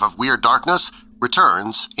archive of Weird Darkness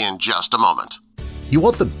returns in just a moment. You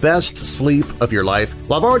want the best sleep of your life?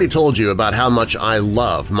 Well, I've already told you about how much I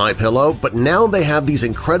love MyPillow, but now they have these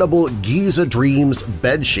incredible Giza Dreams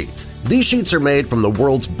bed sheets. These sheets are made from the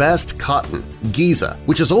world's best cotton, Giza,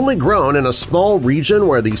 which is only grown in a small region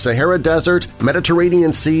where the Sahara Desert,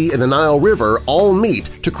 Mediterranean Sea, and the Nile River all meet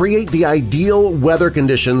to create the ideal weather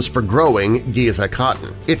conditions for growing Giza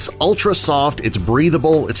cotton. It's ultra-soft, it's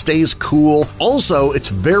breathable, it stays cool. Also, it's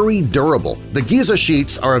very durable. The Giza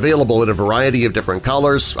sheets are available in a variety of different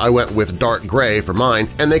colors. I went with dark gray for mine,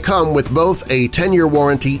 and they come with both a 10-year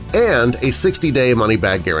warranty and a 60-day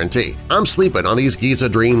money-back guarantee. I'm sleeping on these Giza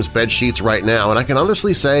Dreams bed sheets right now, and I can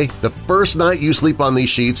honestly say the first night you sleep on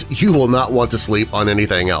these sheets, you will not want to sleep on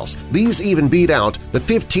anything else. These even beat out the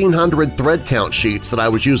 1,500 thread count sheets that I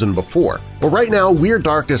was using before. Well, right now, Weird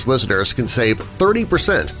Darkness listeners can save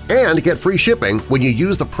 30% and get free shipping when you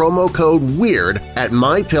use the promo code WEIRD at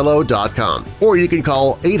MyPillow.com, or you can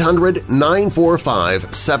call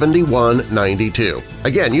 800-945-7192.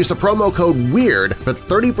 Again, use the promo code WEIRD for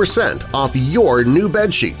 30% off your new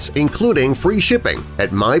bed sheets, including free shipping at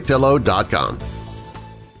MyPillow.com.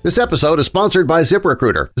 This episode is sponsored by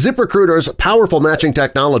ZipRecruiter. ZipRecruiter's powerful matching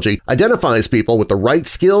technology identifies people with the right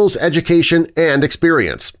skills, education, and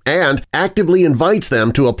experience, and actively invites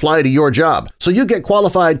them to apply to your job, so you get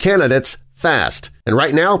qualified candidates fast. And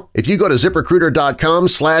right now, if you go to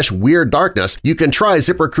ZipRecruiter.com/WeirdDarkness, you can try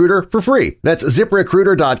ZipRecruiter for free. That's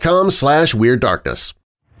ZipRecruiter.com/WeirdDarkness.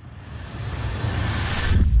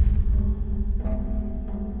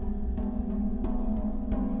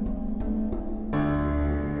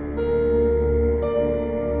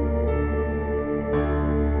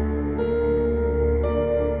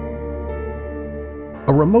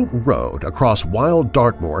 A remote road across wild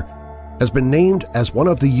Dartmoor has been named as one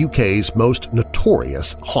of the UK's most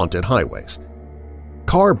notorious haunted highways.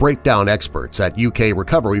 Car breakdown experts at UK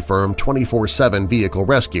recovery firm 24/7 Vehicle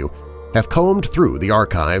Rescue have combed through the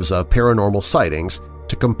archives of paranormal sightings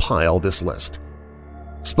to compile this list.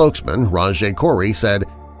 Spokesman Rajay Corey said,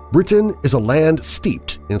 "Britain is a land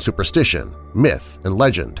steeped in superstition, myth, and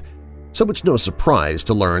legend, so it's no surprise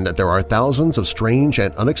to learn that there are thousands of strange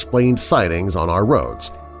and unexplained sightings on our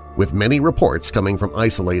roads, with many reports coming from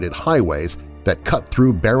isolated highways that cut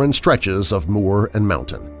through barren stretches of moor and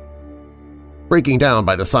mountain." Breaking down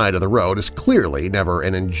by the side of the road is clearly never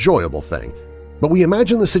an enjoyable thing, but we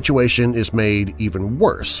imagine the situation is made even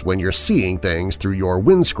worse when you're seeing things through your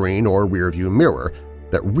windscreen or rearview mirror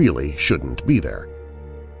that really shouldn't be there.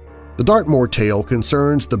 The Dartmoor tale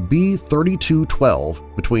concerns the B3212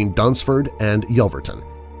 between Dunsford and Yelverton,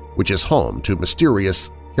 which is home to mysterious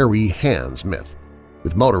hairy hands myth,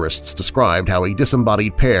 with motorists described how a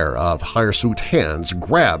disembodied pair of hirsute hands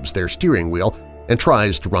grabs their steering wheel and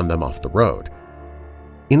tries to run them off the road.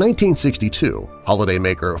 In 1962,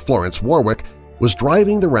 holidaymaker Florence Warwick was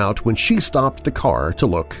driving the route when she stopped the car to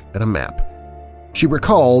look at a map. She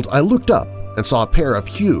recalled, "I looked up and saw a pair of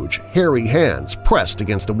huge, hairy hands pressed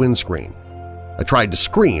against the windscreen. I tried to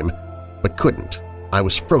scream, but couldn't. I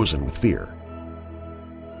was frozen with fear."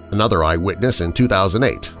 Another eyewitness in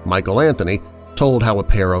 2008, Michael Anthony, told how a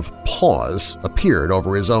pair of paws appeared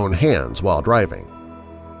over his own hands while driving.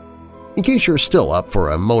 In case you're still up for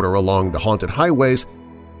a motor along the haunted highways,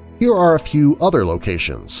 here are a few other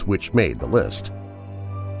locations which made the list.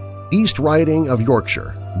 East Riding of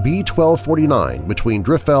Yorkshire, B1249 between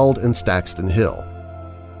Driffield and Stakston Hill.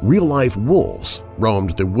 Real-life wolves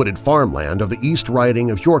roamed the wooded farmland of the East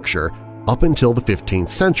Riding of Yorkshire up until the 15th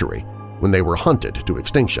century, when they were hunted to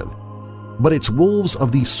extinction. But it's wolves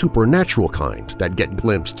of the supernatural kind that get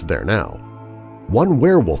glimpsed there now. One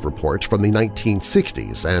werewolf report from the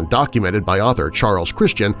 1960s and documented by author Charles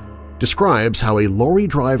Christian describes how a lorry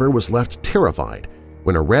driver was left terrified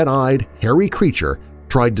when a red-eyed, hairy creature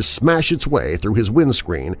tried to smash its way through his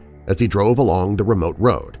windscreen as he drove along the remote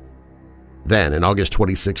road. Then, in August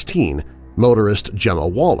 2016, motorist Gemma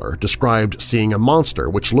Waller described seeing a monster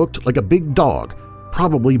which looked like a big dog,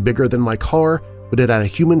 probably bigger than my car, but it had a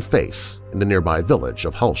human face in the nearby village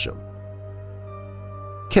of Hulsham.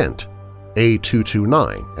 Kent,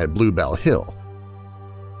 A229 at Bluebell Hill.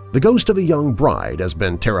 The ghost of a young bride has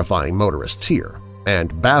been terrifying motorists here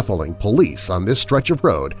and baffling police on this stretch of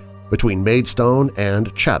road between Maidstone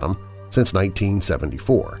and Chatham since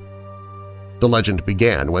 1974. The legend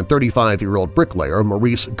began when 35-year-old bricklayer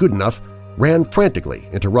Maurice Goodenough ran frantically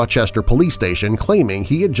into Rochester Police Station claiming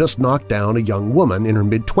he had just knocked down a young woman in her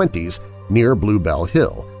mid-20s near Bluebell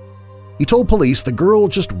Hill. He told police the girl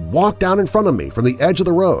just walked out in front of me from the edge of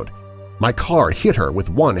the road. My car hit her with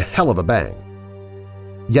one hell of a bang.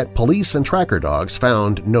 Yet police and tracker dogs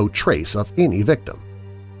found no trace of any victim.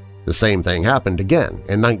 The same thing happened again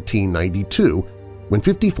in 1992 when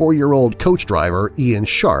 54-year-old coach driver Ian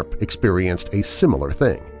Sharp experienced a similar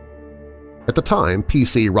thing. At the time,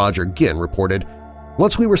 PC Roger Ginn reported,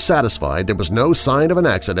 "Once we were satisfied there was no sign of an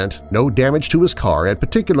accident, no damage to his car, and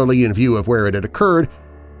particularly in view of where it had occurred,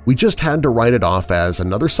 we just had to write it off as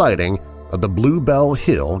another sighting of the Bluebell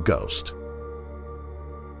Hill ghost."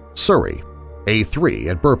 Surrey, A3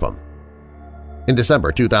 at Burpham. In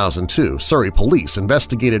December 2002, Surrey police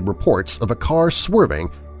investigated reports of a car swerving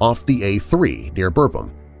off the A3 near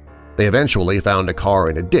Burpham. They eventually found a car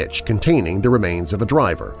in a ditch containing the remains of a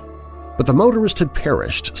driver, but the motorist had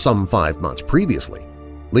perished some 5 months previously,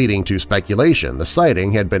 leading to speculation the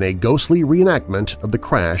sighting had been a ghostly reenactment of the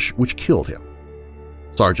crash which killed him.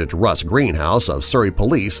 Sergeant Russ Greenhouse of Surrey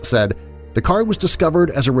Police said the car was discovered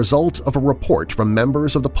as a result of a report from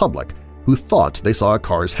members of the public who thought they saw a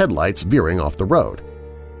car's headlights veering off the road.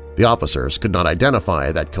 The officers could not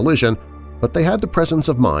identify that collision, but they had the presence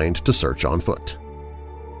of mind to search on foot.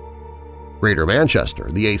 Greater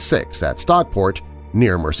Manchester, the A6 at Stockport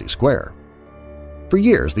near Mersey Square. For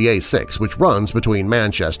years, the A6, which runs between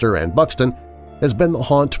Manchester and Buxton, has been the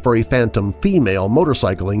haunt for a phantom female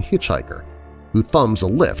motorcycling hitchhiker who thumbs a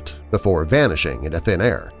lift before vanishing into thin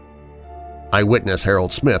air. Eyewitness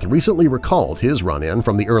Harold Smith recently recalled his run-in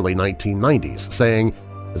from the early 1990s, saying,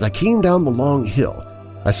 As I came down the long hill,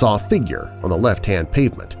 I saw a figure on the left-hand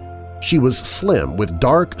pavement. She was slim with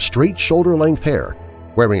dark, straight shoulder-length hair,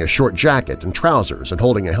 wearing a short jacket and trousers and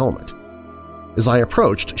holding a helmet. As I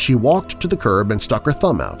approached, she walked to the curb and stuck her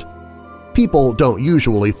thumb out. People don't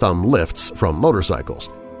usually thumb lifts from motorcycles.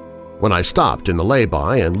 When I stopped in the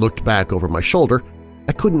lay-by and looked back over my shoulder,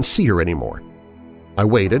 I couldn't see her anymore. I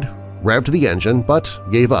waited, revved the engine, but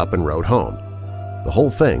gave up and rode home. The whole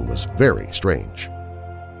thing was very strange.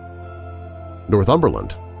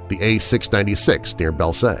 Northumberland, the A696 near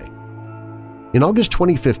Belsay. In August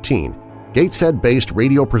 2015, Gateshead-based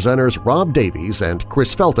radio presenters Rob Davies and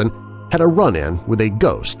Chris Felton had a run-in with a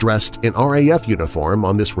ghost dressed in RAF uniform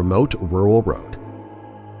on this remote rural road.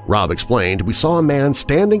 Rob explained, "We saw a man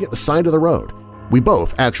standing at the side of the road. We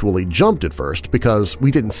both actually jumped at first because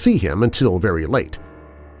we didn't see him until very late.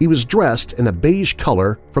 He was dressed in a beige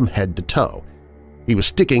color from head to toe. He was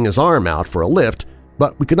sticking his arm out for a lift,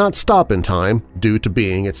 but we could not stop in time due to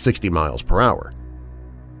being at 60 miles per hour.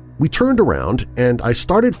 We turned around and I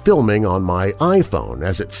started filming on my iPhone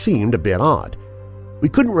as it seemed a bit odd. We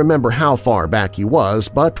couldn't remember how far back he was,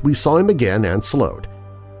 but we saw him again and slowed.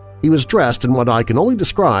 He was dressed in what I can only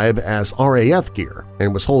describe as RAF gear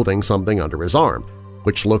and was holding something under his arm,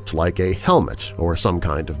 which looked like a helmet or some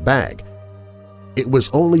kind of bag. It was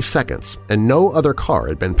only seconds and no other car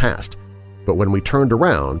had been passed, but when we turned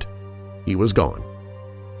around, he was gone."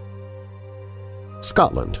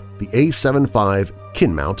 Scotland, the A75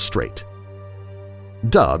 Kinmount Strait.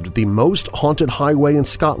 Dubbed the most haunted highway in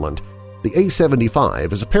Scotland, the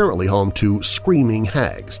A75 is apparently home to screaming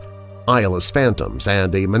hags, eyeless phantoms,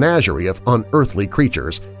 and a menagerie of unearthly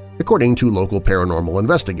creatures, according to local paranormal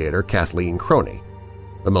investigator Kathleen Croney.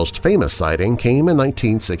 The most famous sighting came in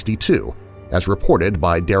 1962, as reported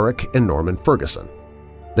by Derek and Norman Ferguson.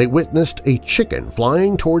 They witnessed a chicken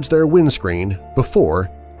flying towards their windscreen before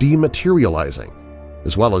dematerializing,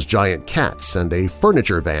 as well as giant cats and a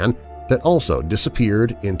furniture van that also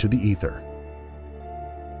disappeared into the ether.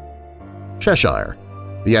 Cheshire,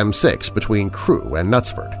 the M6 between Crewe and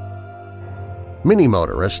Knutsford. Many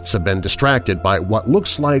motorists have been distracted by what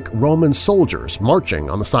looks like Roman soldiers marching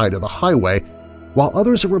on the side of the highway, while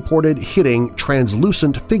others have reported hitting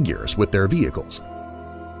translucent figures with their vehicles.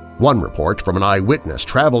 One report from an eyewitness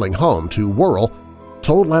traveling home to Wirral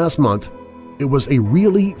told last month, "It was a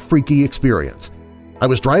really freaky experience. I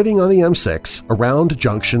was driving on the M6 around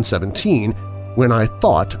Junction 17 when I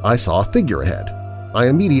thought I saw a figure ahead. I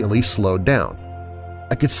immediately slowed down.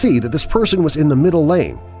 I could see that this person was in the middle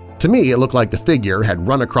lane. To me, it looked like the figure had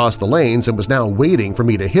run across the lanes and was now waiting for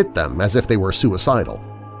me to hit them as if they were suicidal.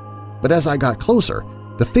 But as I got closer,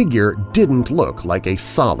 the figure didn't look like a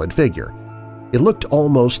solid figure. It looked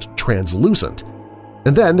almost translucent.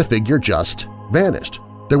 And then the figure just vanished.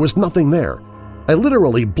 There was nothing there. I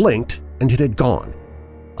literally blinked and it had gone.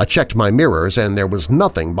 I checked my mirrors and there was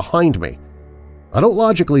nothing behind me. I don't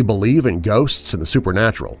logically believe in ghosts and the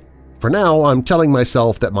supernatural. For now, I'm telling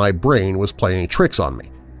myself that my brain was playing tricks on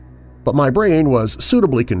me. But my brain was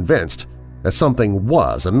suitably convinced that something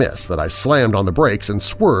was amiss that I slammed on the brakes and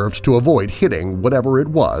swerved to avoid hitting whatever it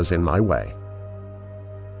was in my way."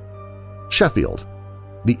 Sheffield,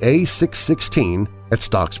 the A616 at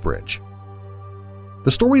Stocksbridge.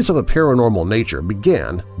 The stories of a paranormal nature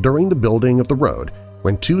began during the building of the road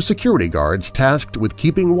when two security guards tasked with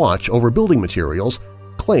keeping watch over building materials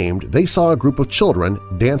claimed they saw a group of children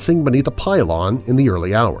dancing beneath a pylon in the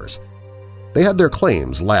early hours. They had their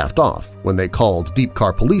claims laughed off when they called Deep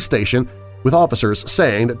Car Police Station, with officers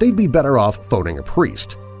saying that they'd be better off phoning a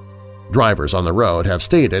priest. Drivers on the road have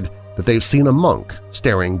stated that they've seen a monk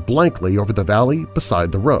staring blankly over the valley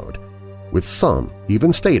beside the road, with some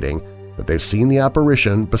even stating that they've seen the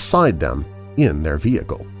apparition beside them in their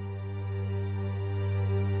vehicle.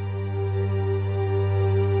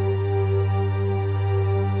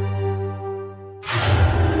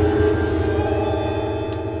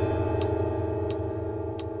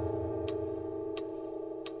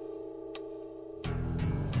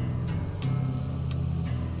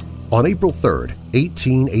 On April 3,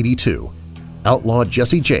 1882, outlaw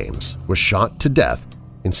Jesse James was shot to death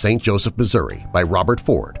in St. Joseph, Missouri by Robert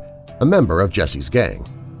Ford, a member of Jesse's gang.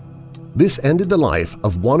 This ended the life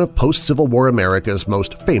of one of post-Civil War America's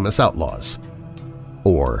most famous outlaws.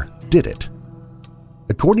 Or did it?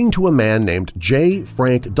 According to a man named J.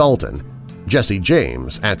 Frank Dalton, Jesse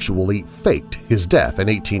James actually faked his death in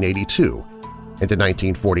 1882, and in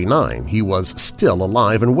 1949 he was still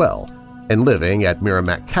alive and well, and living at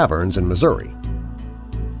Merrimack Caverns in Missouri.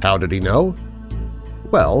 How did he know?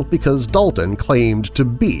 Well, because Dalton claimed to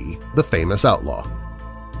be the famous outlaw.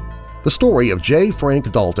 The story of J.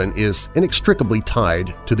 Frank Dalton is inextricably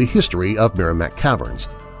tied to the history of Merrimack Caverns,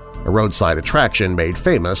 a roadside attraction made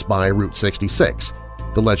famous by Route 66,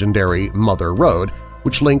 the legendary Mother Road,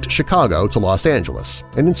 which linked Chicago to Los Angeles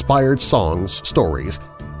and inspired songs, stories,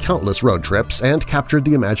 countless road trips, and captured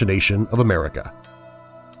the imagination of America.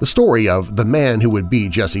 The story of the man who would be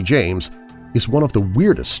Jesse James is one of the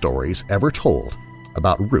weirdest stories ever told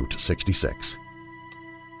about Route 66.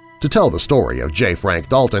 To tell the story of J. Frank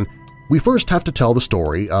Dalton, we first have to tell the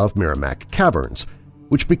story of Merrimack Caverns,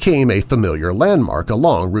 which became a familiar landmark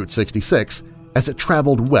along Route 66 as it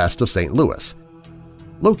traveled west of St. Louis.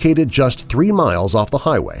 Located just 3 miles off the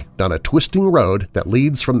highway down a twisting road that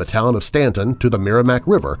leads from the town of Stanton to the Merrimack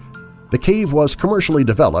River, the cave was commercially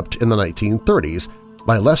developed in the 1930s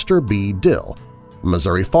by Lester B. Dill, a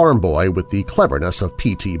Missouri farm boy with the cleverness of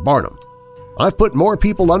P.T. Barnum. "I've put more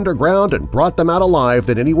people underground and brought them out alive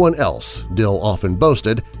than anyone else," Dill often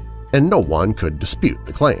boasted, and no one could dispute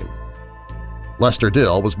the claim. Lester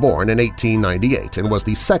Dill was born in 1898 and was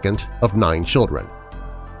the second of 9 children.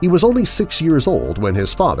 He was only 6 years old when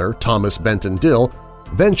his father, Thomas Benton Dill,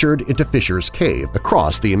 ventured into Fisher's Cave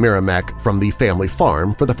across the Merrimack from the family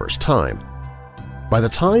farm for the first time. By the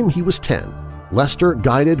time he was 10, Lester,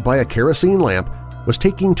 guided by a kerosene lamp, was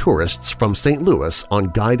taking tourists from St. Louis on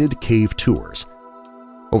guided cave tours.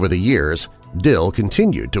 Over the years, Dill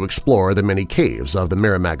continued to explore the many caves of the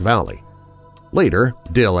Merrimack Valley. Later,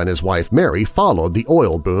 Dill and his wife Mary followed the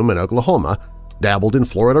oil boom in Oklahoma, dabbled in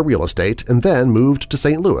Florida real estate, and then moved to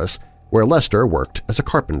St. Louis, where Lester worked as a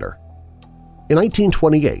carpenter. In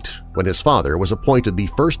 1928, when his father was appointed the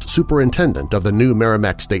first superintendent of the new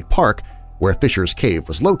Merrimack State Park, where Fisher's Cave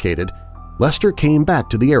was located, Lester came back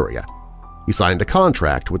to the area. He signed a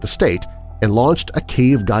contract with the state and launched a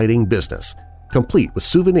cave guiding business, complete with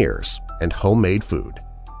souvenirs and homemade food.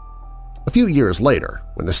 A few years later,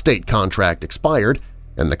 when the state contract expired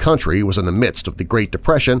and the country was in the midst of the Great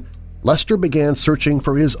Depression, Lester began searching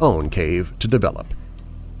for his own cave to develop.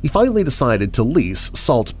 He finally decided to lease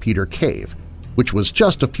Saltpeter Cave, which was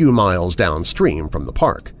just a few miles downstream from the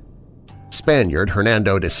park. Spaniard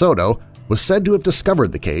Hernando de Soto was said to have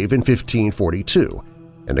discovered the cave in 1542,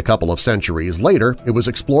 and a couple of centuries later it was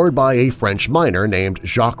explored by a French miner named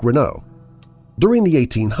Jacques Renaud. During the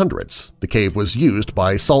 1800s, the cave was used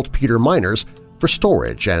by saltpeter miners for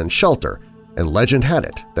storage and shelter, and legend had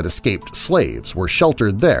it that escaped slaves were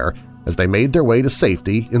sheltered there as they made their way to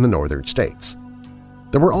safety in the northern states.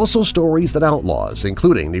 There were also stories that outlaws,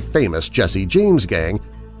 including the famous Jesse James gang,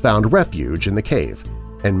 found refuge in the cave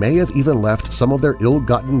and may have even left some of their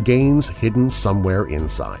ill-gotten gains hidden somewhere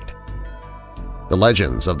inside. The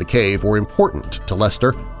legends of the cave were important to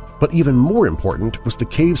Lester, but even more important was the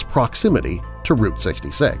cave's proximity to Route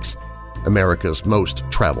 66, America's most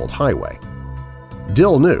traveled highway.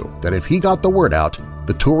 Dill knew that if he got the word out,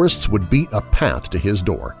 the tourists would beat a path to his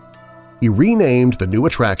door. He renamed the new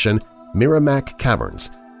attraction Merrimack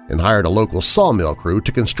Caverns and hired a local sawmill crew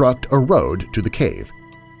to construct a road to the cave.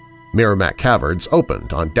 Merrimack Caverns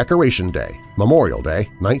opened on Decoration Day, Memorial Day,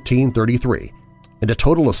 1933, and a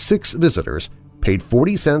total of 6 visitors paid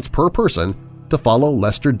 40 cents per person to follow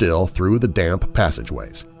Lester Dill through the damp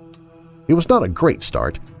passageways. It was not a great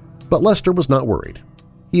start, but Lester was not worried.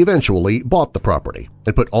 He eventually bought the property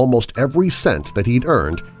and put almost every cent that he'd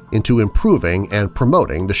earned into improving and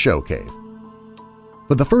promoting the show cave.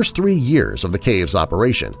 For the first 3 years of the cave's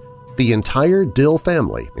operation, the entire Dill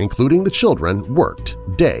family, including the children, worked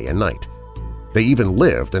day and night. They even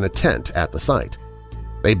lived in a tent at the site.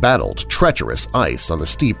 They battled treacherous ice on the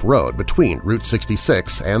steep road between Route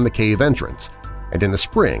 66 and the cave entrance, and in the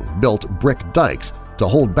spring built brick dikes to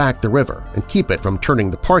hold back the river and keep it from turning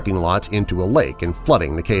the parking lot into a lake and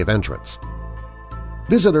flooding the cave entrance.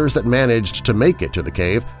 Visitors that managed to make it to the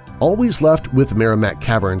cave always left with Merrimack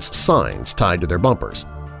Caverns signs tied to their bumpers.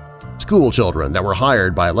 School children that were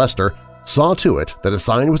hired by Lester saw to it that a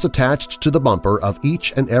sign was attached to the bumper of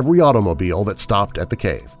each and every automobile that stopped at the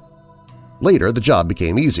cave. Later, the job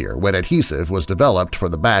became easier when adhesive was developed for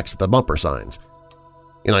the backs of the bumper signs.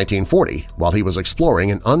 In 1940, while he was exploring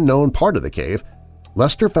an unknown part of the cave,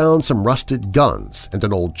 Lester found some rusted guns and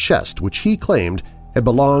an old chest which he claimed had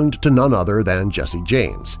belonged to none other than Jesse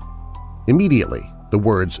James. Immediately, the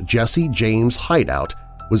words Jesse James Hideout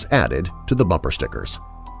was added to the bumper stickers.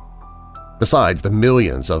 Besides the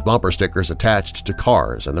millions of bumper stickers attached to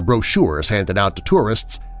cars and the brochures handed out to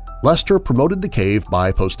tourists, Lester promoted the cave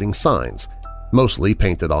by posting signs, mostly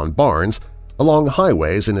painted on barns, along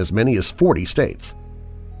highways in as many as 40 states.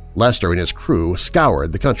 Lester and his crew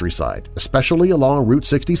scoured the countryside, especially along Route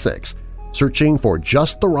 66, searching for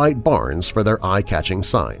just the right barns for their eye-catching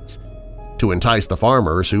signs. To entice the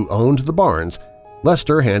farmers who owned the barns,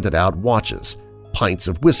 Lester handed out watches, pints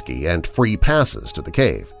of whiskey, and free passes to the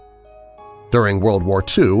cave. During World War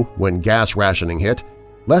II, when gas rationing hit,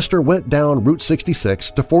 Lester went down Route 66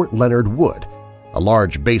 to Fort Leonard Wood, a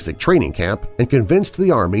large basic training camp, and convinced the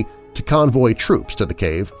Army to convoy troops to the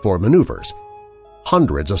cave for maneuvers.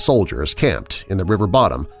 Hundreds of soldiers camped in the river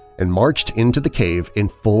bottom and marched into the cave in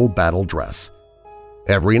full battle dress.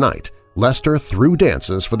 Every night, Lester threw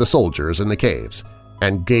dances for the soldiers in the caves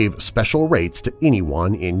and gave special rates to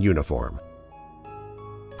anyone in uniform.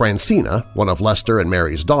 Francina, one of Lester and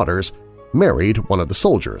Mary's daughters, married one of the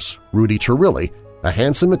soldiers, Rudy Turilli, a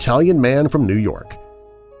handsome Italian man from New York.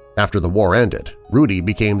 After the war ended, Rudy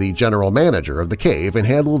became the general manager of the cave and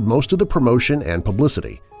handled most of the promotion and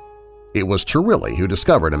publicity. It was Turilli who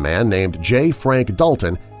discovered a man named J. Frank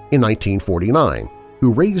Dalton in 1949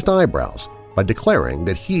 who raised eyebrows by declaring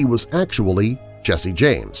that he was actually Jesse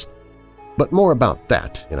James. But more about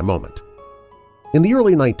that in a moment. In the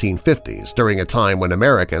early 1950s, during a time when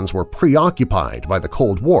Americans were preoccupied by the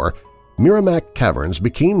Cold War, Merrimack Caverns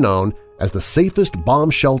became known as the safest bomb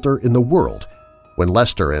shelter in the world when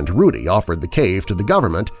Lester and Rudy offered the cave to the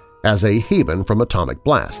government as a haven from atomic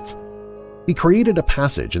blasts. He created a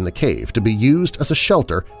passage in the cave to be used as a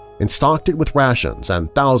shelter and stocked it with rations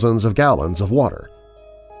and thousands of gallons of water.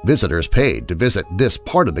 Visitors paid to visit this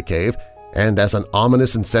part of the cave, and as an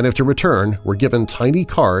ominous incentive to return were given tiny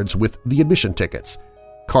cards with the admission tickets,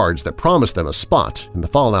 cards that promised them a spot in the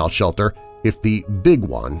fallout shelter if the big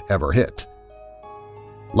one ever hit.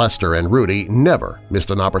 Lester and Rudy never missed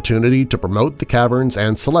an opportunity to promote the caverns,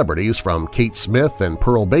 and celebrities from Kate Smith and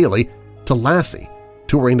Pearl Bailey to Lassie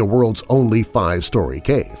touring the world's only 5-story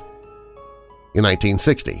cave. In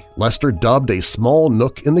 1960, Lester dubbed a small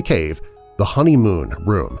nook in the cave the Honeymoon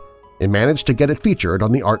Room and managed to get it featured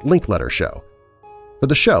on the Art Linkletter show. For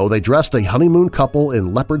the show, they dressed a honeymoon couple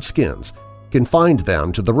in leopard skins, confined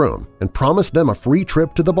them to the room, and promised them a free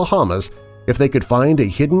trip to the Bahamas if they could find a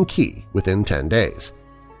hidden key within 10 days.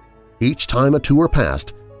 Each time a tour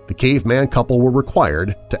passed, the caveman couple were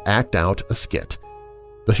required to act out a skit.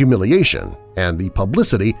 The humiliation and the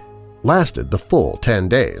publicity lasted the full 10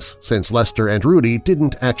 days, since Lester and Rudy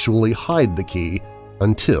didn't actually hide the key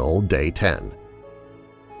until day 10.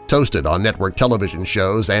 Toasted on network television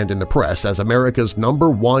shows and in the press as America's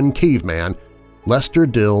 #1 caveman, Lester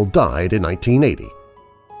Dill died in 1980.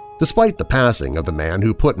 Despite the passing of the man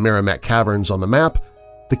who put Merrimack Caverns on the map,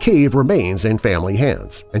 the cave remains in family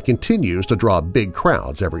hands and continues to draw big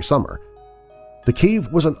crowds every summer. The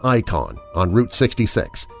cave was an icon on Route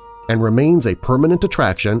 66 and remains a permanent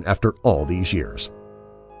attraction after all these years.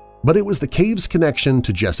 But it was the cave's connection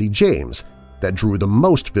to Jesse James that drew the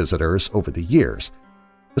most visitors over the years,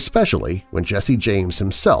 especially when Jesse James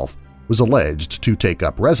himself was alleged to take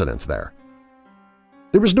up residence there.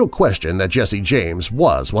 There is no question that Jesse James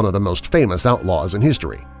was one of the most famous outlaws in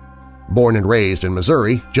history. Born and raised in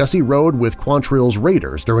Missouri, Jesse rode with Quantrill's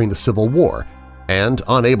Raiders during the Civil War, and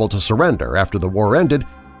unable to surrender after the war ended,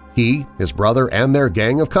 he, his brother, and their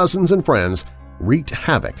gang of cousins and friends wreaked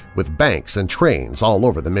havoc with banks and trains all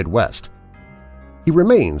over the Midwest. He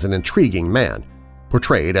remains an intriguing man,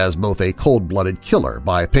 portrayed as both a cold-blooded killer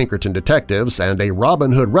by Pinkerton detectives and a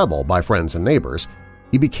Robin Hood rebel by friends and neighbors.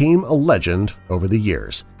 He became a legend over the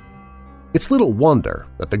years. It's little wonder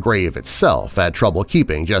that the grave itself had trouble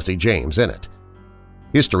keeping Jesse James in it.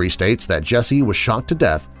 History states that Jesse was shot to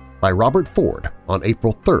death by Robert Ford on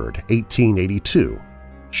April 3, 1882,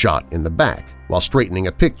 shot in the back while straightening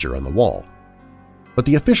a picture on the wall. But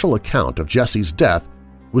the official account of Jesse's death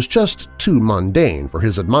was just too mundane for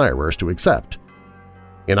his admirers to accept.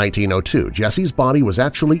 In 1902, Jesse's body was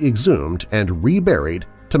actually exhumed and reburied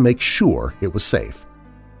to make sure it was safe.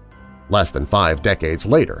 Less than 5 decades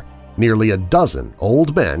later, nearly a dozen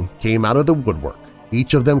old men came out of the woodwork,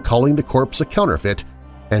 each of them calling the corpse a counterfeit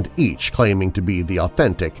and each claiming to be the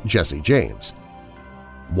authentic Jesse James.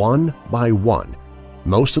 One by one,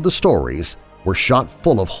 most of the stories were shot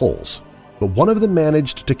full of holes, but one of them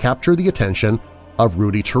managed to capture the attention of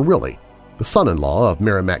Rudy Turilli, the son-in-law of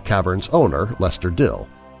Merrimack Caverns owner Lester Dill.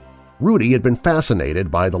 Rudy had been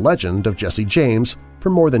fascinated by the legend of Jesse James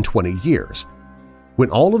for more than 20 years.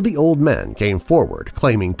 When all of the old men came forward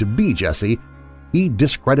claiming to be Jesse, he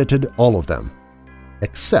discredited all of them,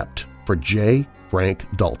 except for J. Frank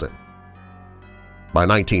Dalton. By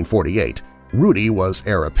 1948, Rudy was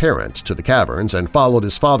heir apparent to the caverns and followed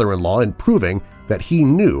his father-in-law in proving that he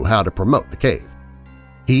knew how to promote the cave.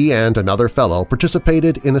 He and another fellow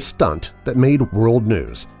participated in a stunt that made world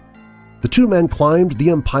news. The two men climbed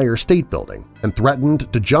the Empire State Building and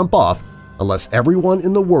threatened to jump off unless everyone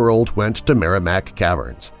in the world went to Merrimack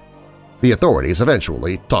Caverns. The authorities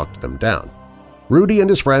eventually talked them down. Rudy and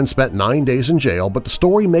his friend spent 9 days in jail, but the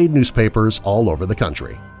story made newspapers all over the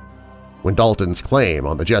country. When Dalton's claim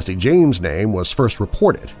on the Jesse James name was first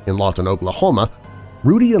reported in Lawton, Oklahoma,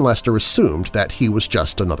 Rudy and Lester assumed that he was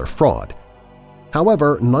just another fraud.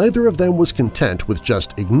 However, neither of them was content with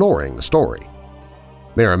just ignoring the story.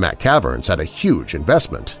 Merrimack Caverns had a huge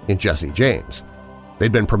investment in Jesse James.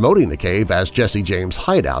 They'd been promoting the cave as Jesse James'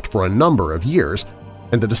 hideout for a number of years,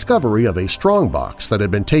 and the discovery of a strongbox that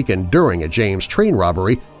had been taken during a James train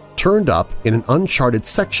robbery turned up in an uncharted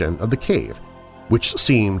section of the cave, which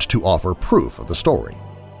seemed to offer proof of the story.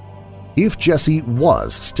 If Jesse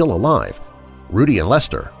was still alive, Rudy and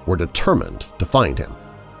Lester were determined to find him.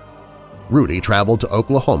 Rudy traveled to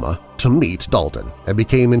Oklahoma to meet Dalton and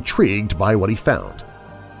became intrigued by what he found.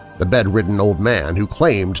 The bedridden old man who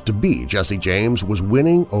claimed to be Jesse James was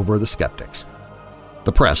winning over the skeptics.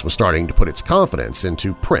 The press was starting to put its confidence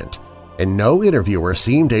into print, and no interviewer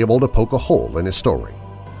seemed able to poke a hole in his story.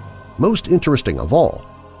 Most interesting of all,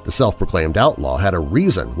 the self-proclaimed outlaw had a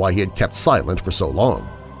reason why he had kept silent for so long.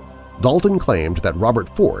 Dalton claimed that Robert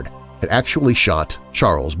Ford had actually shot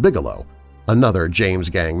Charles Bigelow, another James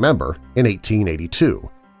Gang member, in 1882.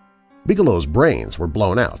 Bigelow's brains were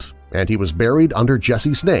blown out, and he was buried under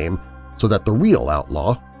Jesse's name so that the real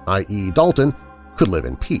outlaw, i.e. Dalton, could live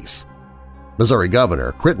in peace. Missouri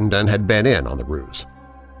Governor Crittenden had been in on the ruse.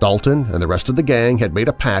 Dalton and the rest of the gang had made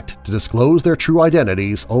a pact to disclose their true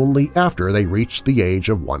identities only after they reached the age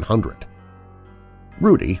of 100.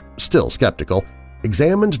 Rudy, still skeptical,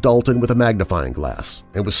 examined Dalton with a magnifying glass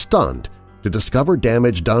and was stunned to discover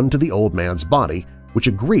damage done to the old man's body which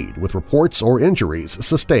agreed with reports or injuries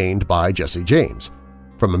sustained by Jesse James,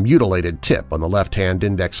 from a mutilated tip on the left-hand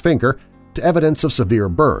index finger to evidence of severe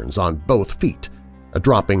burns on both feet, a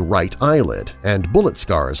dropping right eyelid, and bullet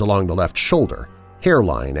scars along the left shoulder,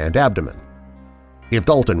 hairline, and abdomen. If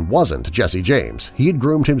Dalton wasn't Jesse James, he had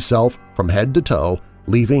groomed himself from head to toe,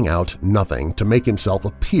 leaving out nothing to make himself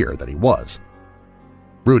appear that he was.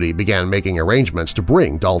 Rudy began making arrangements to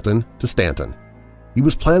bring Dalton to Stanton. He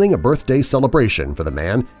was planning a birthday celebration for the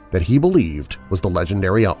man that he believed was the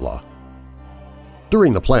legendary outlaw.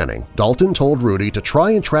 During the planning, Dalton told Rudy to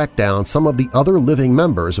try and track down some of the other living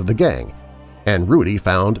members of the gang, and Rudy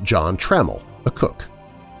found John Trammell, a cook.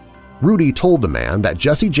 Rudy told the man that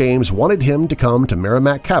Jesse James wanted him to come to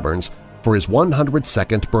Merrimack Caverns for his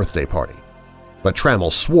 102nd birthday party, but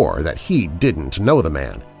Trammell swore that he didn't know the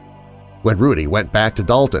man. When Rudy went back to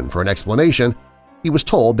Dalton for an explanation, he was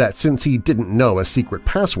told that since he didn't know a secret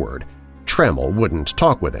password, Trammell wouldn't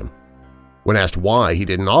talk with him. When asked why he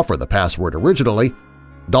didn't offer the password originally,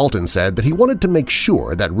 Dalton said that he wanted to make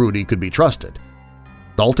sure that Rudy could be trusted.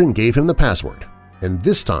 Dalton gave him the password, and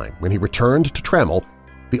this time when he returned to Trammell,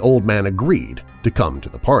 the old man agreed to come to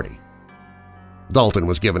the party. Dalton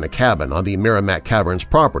was given a cabin on the Merrimack Caverns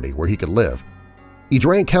property where he could live. He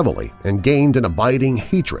drank heavily and gained an abiding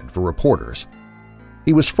hatred for reporters.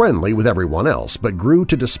 He was friendly with everyone else but grew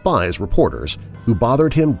to despise reporters who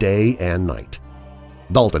bothered him day and night.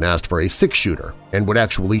 Dalton asked for a six-shooter and would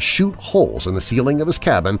actually shoot holes in the ceiling of his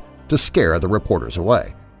cabin to scare the reporters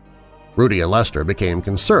away. Rudy and Lester became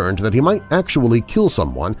concerned that he might actually kill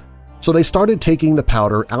someone, so they started taking the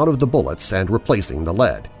powder out of the bullets and replacing the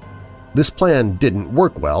lead. This plan didn't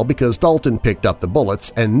work well because Dalton picked up the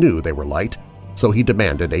bullets and knew they were light, so he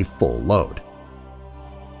demanded a full load.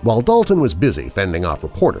 While Dalton was busy fending off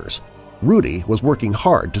reporters, Rudy was working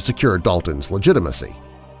hard to secure Dalton's legitimacy.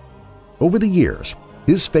 Over the years,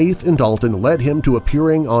 his faith in Dalton led him to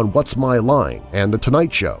appearing on What's My Line and The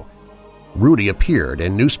Tonight Show. Rudy appeared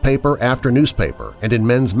in newspaper after newspaper and in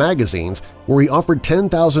men's magazines where he offered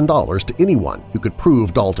 $10,000 to anyone who could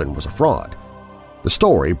prove Dalton was a fraud. The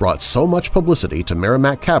story brought so much publicity to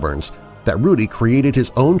Merrimack Caverns that Rudy created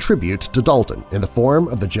his own tribute to Dalton in the form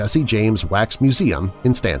of the Jesse James Wax Museum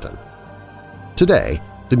in Stanton. Today,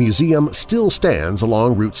 the museum still stands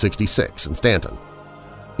along Route 66 in Stanton.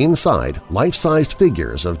 Inside, life-sized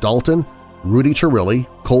figures of Dalton, Rudy Turilli,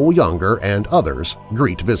 Cole Younger, and others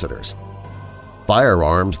greet visitors.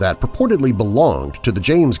 Firearms that purportedly belonged to the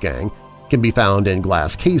James Gang can be found in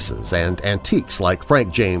glass cases, and antiques like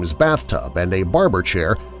Frank James' bathtub and a barber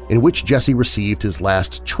chair in which Jesse received his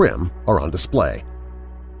last trim are on display.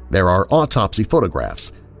 There are autopsy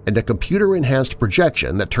photographs and a computer-enhanced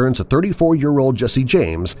projection that turns a 34-year-old Jesse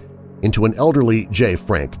James into an elderly J.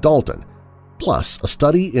 Frank Dalton, plus a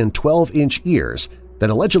study in 12-inch ears that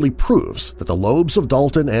allegedly proves that the lobes of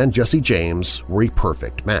Dalton and Jesse James were a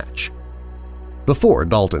perfect match. Before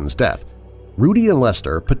Dalton's death, Rudy and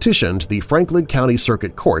Lester petitioned the Franklin County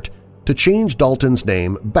Circuit Court to change Dalton's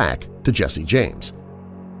name back to Jesse James.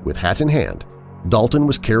 With hat in hand, Dalton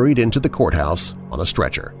was carried into the courthouse on a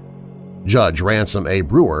stretcher. Judge Ransom A.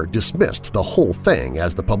 Brewer dismissed the whole thing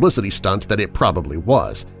as the publicity stunt that it probably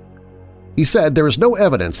was. He said there is no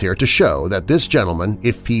evidence here to show that this gentleman,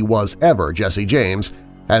 if he was ever Jesse James,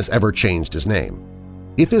 has ever changed his name.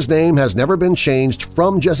 If his name has never been changed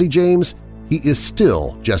from Jesse James, he is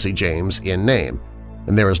still Jesse James in name,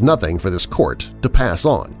 and there is nothing for this court to pass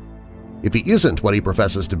on. If he isn't what he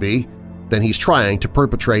professes to be, then he's trying to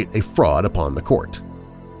perpetrate a fraud upon the court.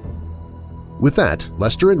 With that,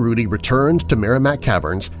 Lester and Rudy returned to Merrimack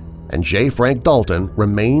Caverns, and J. Frank Dalton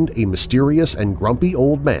remained a mysterious and grumpy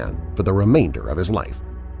old man for the remainder of his life.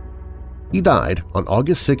 He died on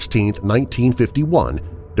August 16, 1951,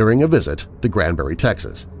 during a visit to Granbury,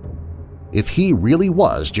 Texas. If he really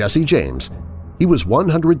was Jesse James, he was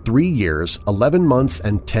 103 years, 11 months,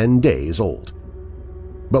 and 10 days old.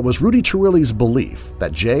 But was Rudy Chiarilli's belief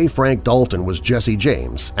that J. Frank Dalton was Jesse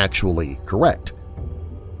James actually correct?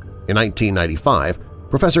 In 1995,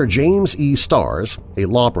 Professor James E. Starrs, a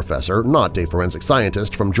law professor, not a forensic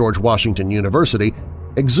scientist from George Washington University,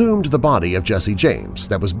 exhumed the body of Jesse James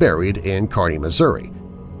that was buried in Kearney, Missouri,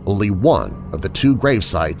 only one of the two grave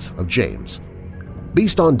sites of James.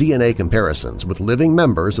 Based on DNA comparisons with living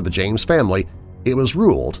members of the James family, it was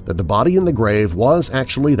ruled that the body in the grave was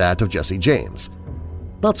actually that of Jesse James.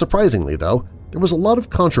 Not surprisingly, though, there was a lot of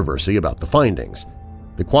controversy about the findings,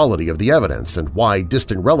 the quality of the evidence, and why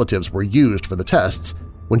distant relatives were used for the tests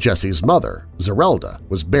when Jesse's mother, Zerelda,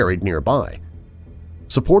 was buried nearby.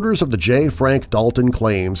 Supporters of the J. Frank Dalton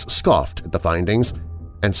claims scoffed at the findings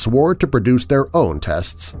and swore to produce their own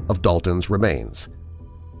tests of Dalton's remains.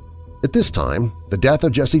 At this time, the death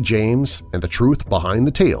of Jesse James and the truth behind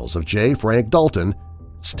the tales of J. Frank Dalton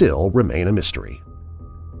still remain a mystery.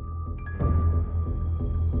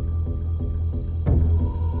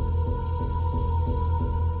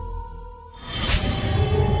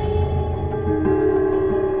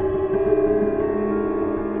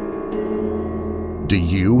 Do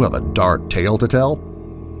you have a dark tale to tell?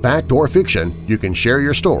 Fact or fiction, you can share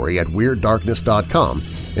your story at WeirdDarkness.com,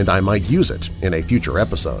 and I might use it in a future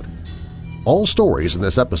episode. All stories in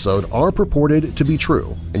this episode are purported to be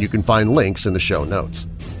true, and you can find links in the show notes.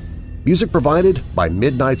 Music provided by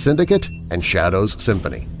Midnight Syndicate and Shadows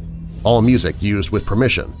Symphony. All music used with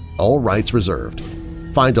permission, all rights reserved.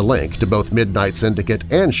 Find a link to both Midnight Syndicate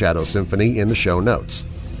and Shadows Symphony in the show notes.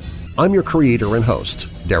 I'm your creator and host,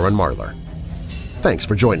 Darren Marlar. Thanks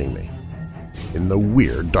for joining me in the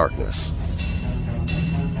Weird Darkness.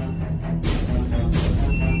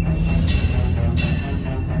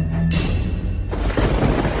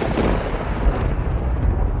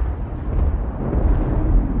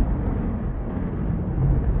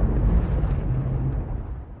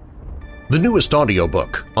 The newest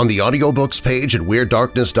audiobook on the audiobooks page at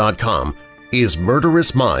WeirdDarkness.com is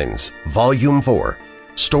Murderous Minds, Volume 4,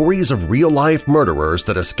 Stories of Real-Life Murderers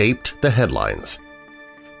That Escaped the Headlines.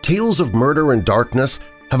 Tales of murder and darkness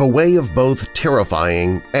have a way of both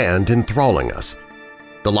terrifying and enthralling us.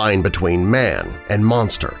 The line between man and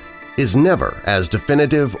monster is never as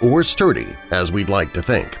definitive or sturdy as we'd like to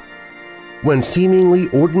think. When seemingly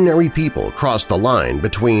ordinary people cross the line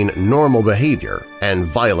between normal behavior and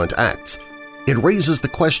violent acts, it raises the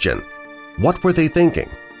question, what were they thinking?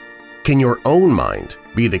 Can your own mind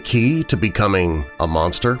be the key to becoming a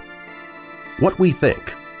monster? What we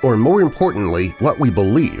think, or more importantly, what we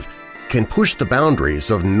believe, can push the boundaries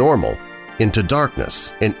of normal into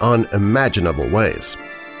darkness in unimaginable ways.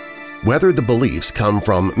 Whether the beliefs come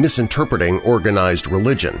from misinterpreting organized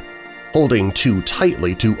religion, holding too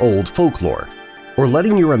tightly to old folklore, or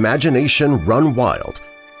letting your imagination run wild,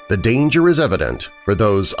 the danger is evident for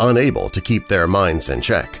those unable to keep their minds in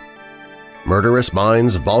check. Murderous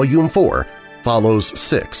Minds Volume 4 follows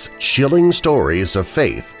 6 chilling stories of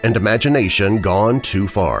faith and imagination gone too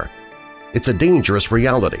far. It's a dangerous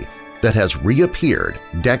reality that has reappeared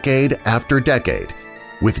decade after decade,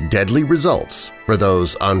 with deadly results for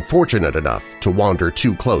those unfortunate enough to wander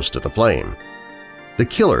too close to the flame. The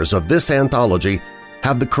killers of this anthology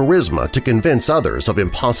have the charisma to convince others of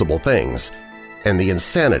impossible things and the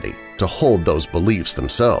insanity to hold those beliefs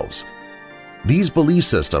themselves. These belief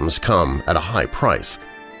systems come at a high price,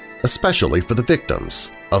 especially for the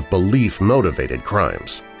victims of belief-motivated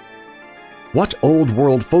crimes. What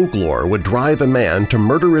old-world folklore would drive a man to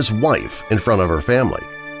murder his wife in front of her family?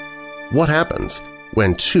 What happens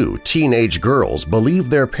when 2 teenage girls believe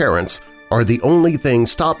their parents are the only thing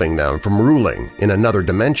stopping them from ruling in another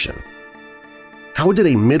dimension? How did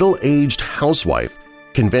a middle-aged housewife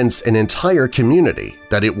convince an entire community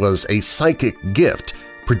that it was a psychic gift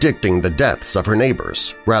predicting the deaths of her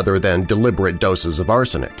neighbors rather than deliberate doses of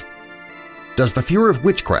arsenic? Does the fear of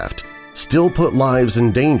witchcraft still put lives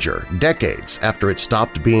in danger decades after it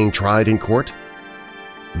stopped being tried in court?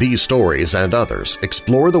 These stories and others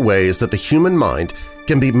explore the ways that the human mind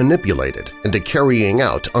can be manipulated into carrying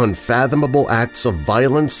out unfathomable acts of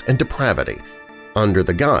violence and depravity under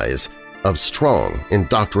the guise of strong,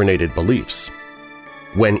 indoctrinated beliefs.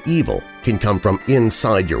 When evil can come from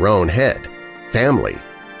inside your own head, family,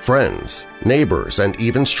 friends, neighbors, and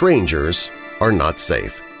even strangers are not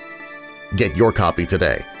safe. Get your copy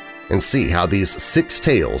today and see how these 6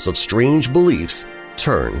 tales of strange beliefs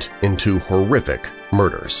turned into horrific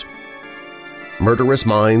murders. Murderous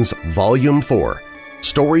Minds Volume 4 –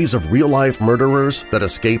 Stories of Real-Life Murderers That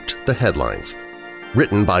Escaped the Headlines.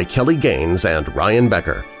 Written by Kelly Gaines and Ryan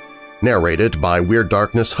Becker. Narrated by Weird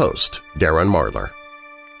Darkness host Darren Marlar.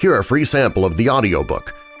 Hear a free sample of the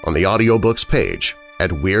audiobook on the audiobooks page at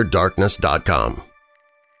WeirdDarkness.com.